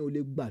ìjẹ́ kíyàn ò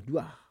lè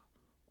gbàdúrà,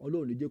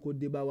 Ọlọ́run lè jẹ́ kó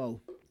dé bá wa o.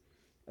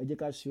 Ẹ jẹ́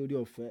ká ṣe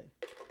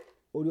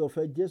oore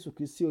ọ̀fẹ́ Jésù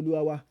Kristi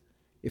Olúwa wa.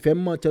 Ìfẹ́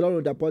mímọ́ ti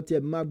Ọlọ́run dàpọ̀ tí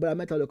ẹ̀mí máa gbára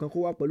mẹ́ta lọ́kan kó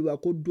wá pẹ̀lú wa,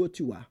 kó dúró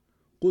tì wá,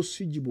 kó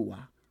síjìbò wá.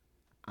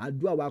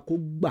 Àdúrà wa kó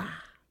gbà.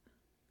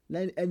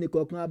 Ẹnì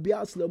kọ̀ọ̀kan abí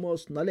àsìlọ́mọ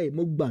ọ̀sùnálẹ̀ yìí,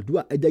 mo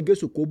gbàdúrà ẹ̀jẹ̀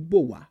Jésù kó bò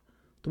wá.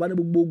 Tó bá ní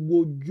gbogbo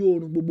ojú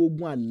oorun, gbogbo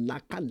ogun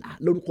àlákàlà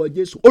lórúkọ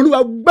Jésù, Olúwa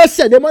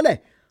gbẹ́sẹ̀ lé mọ́lẹ̀.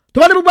 Tó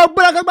bá ní gbogbo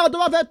agbára tó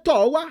bá fẹ́ tọ̀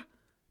ọ́ wá,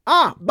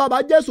 bàbá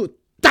Jésù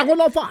takò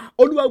lọ́fà,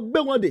 Olúwa gbé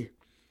wọn dè,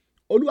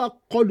 Olúwa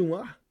kọlù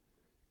wọn.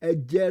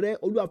 Ẹ̀jẹ̀ rẹ̀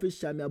Olúwa fi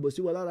ṣàmì ààbò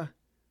sí wa lára.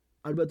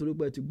 Adúpẹ́ torí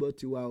pé ẹ ti gbọ́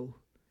tiwa o.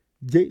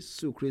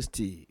 Jésù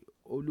Kristi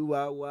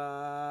Olúwa wa.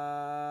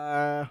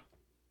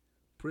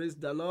 Praise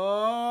the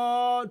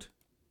Lord.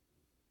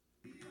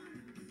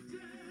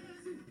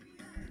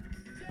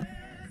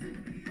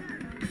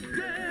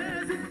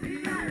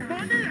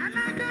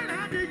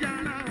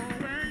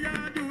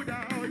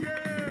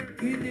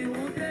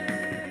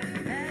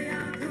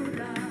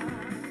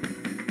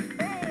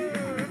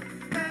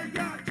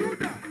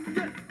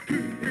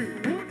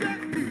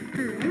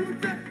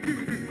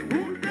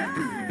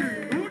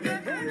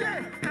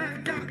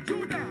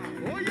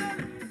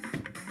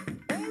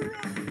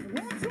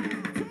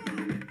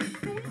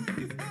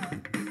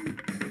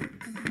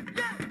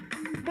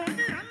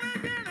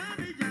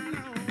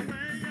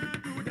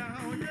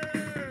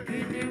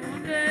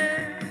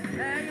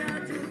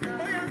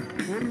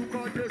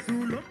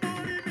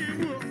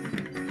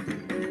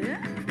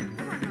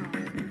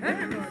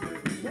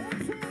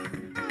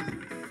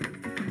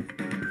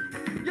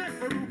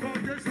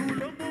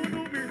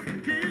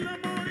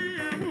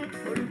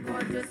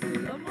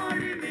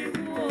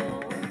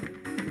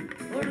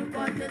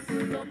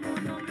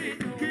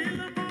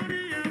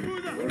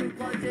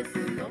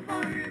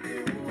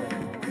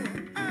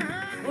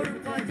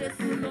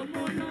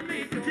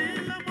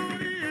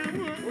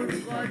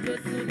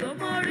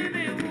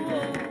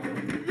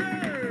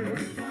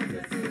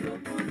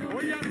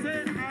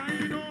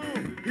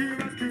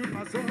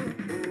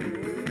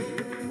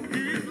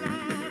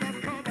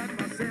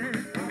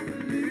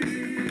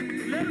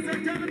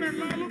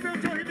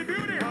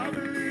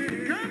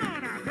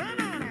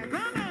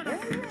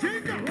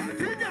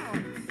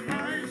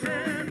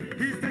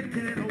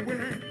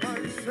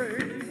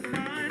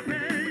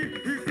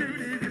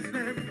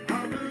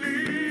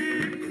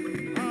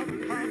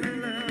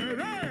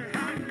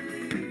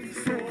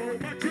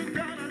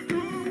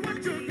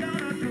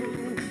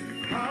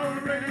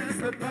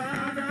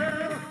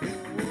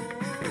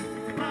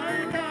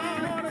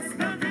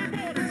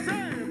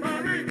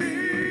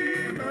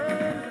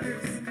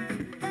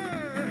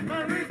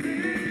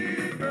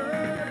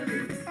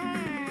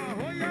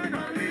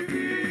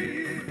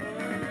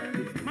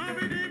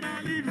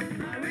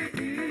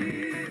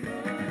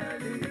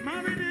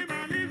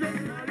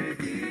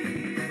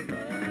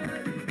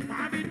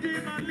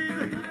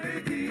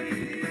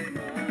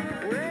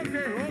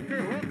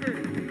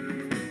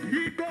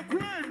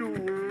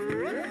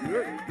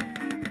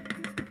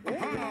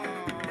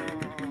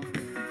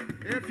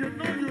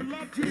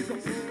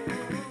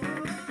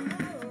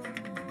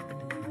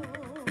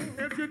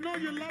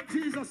 you love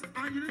Jesus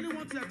and you really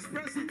want to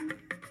express it,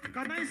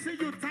 can I see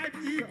you type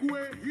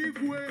Igwe,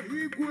 Igwe,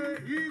 Igwe,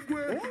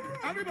 Igwe?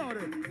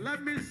 Everybody,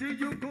 let me see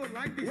you go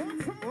like this.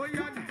 Oh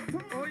yeah,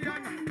 oh yeah,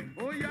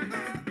 oh yeah,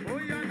 oh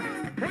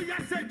yeah, oh yeah,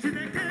 say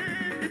Chineke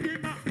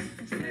Idima.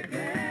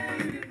 Chineke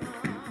Idima.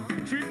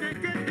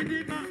 Chineke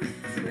Idima.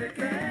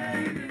 Chineke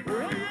Idima.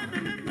 Oh yeah, the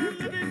man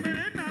living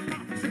Berenala.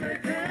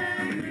 Chineke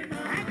Idima.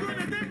 I go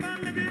to the man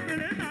living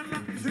Berenala.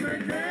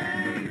 Chineke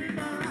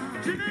Idima.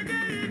 Chineke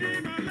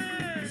Idima.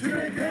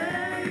 Chineke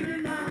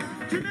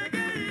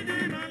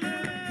Idima.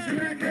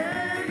 Chineke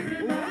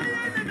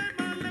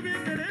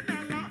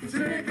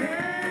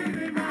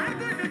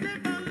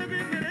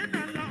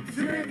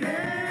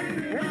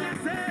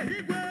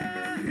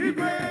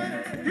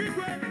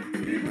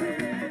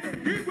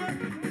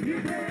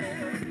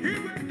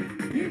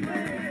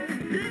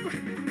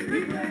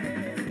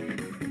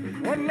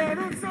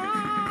Ọlọ́run tó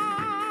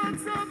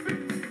tóbi,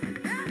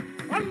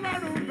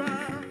 Ọlọ́run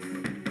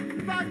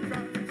bàbá,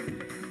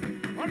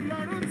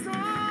 Ọlọ́run tó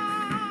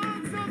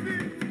tóbi,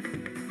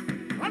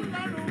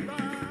 Ọlọ́run bàbá,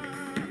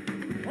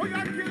 ó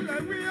yá kí lè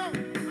wí ọ́,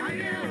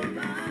 ayé ò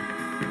bá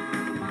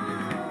mọ́,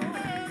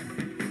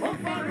 ó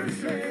fọ́rùn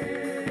ṣe,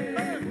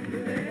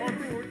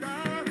 ọ̀run ò dá,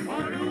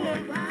 ọ̀run ò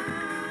bá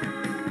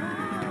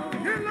mọ́,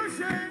 kí ló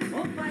ṣe,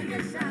 ó fàyè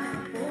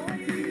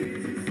ṣàbòyí,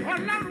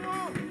 Ọlọ́run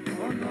ó,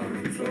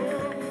 Ọlọ́run tó.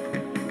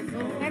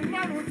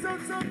 Ọlọ́run tó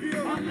tóbi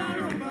o.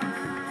 Ọlọ́run bá.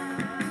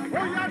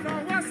 Ó yá lọ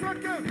wá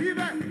sókè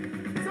ibẹ̀.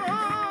 Tó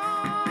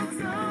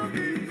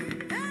tóbi.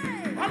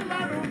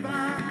 Ọlọ́run bá.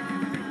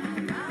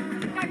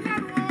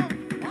 Ọlọ́run o.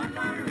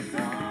 Ọlọ́run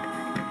tó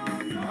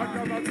tóbi.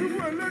 Àgàbà túbú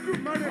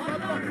Elédùmarè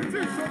bàbá mi tí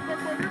ì ṣe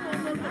gbogbo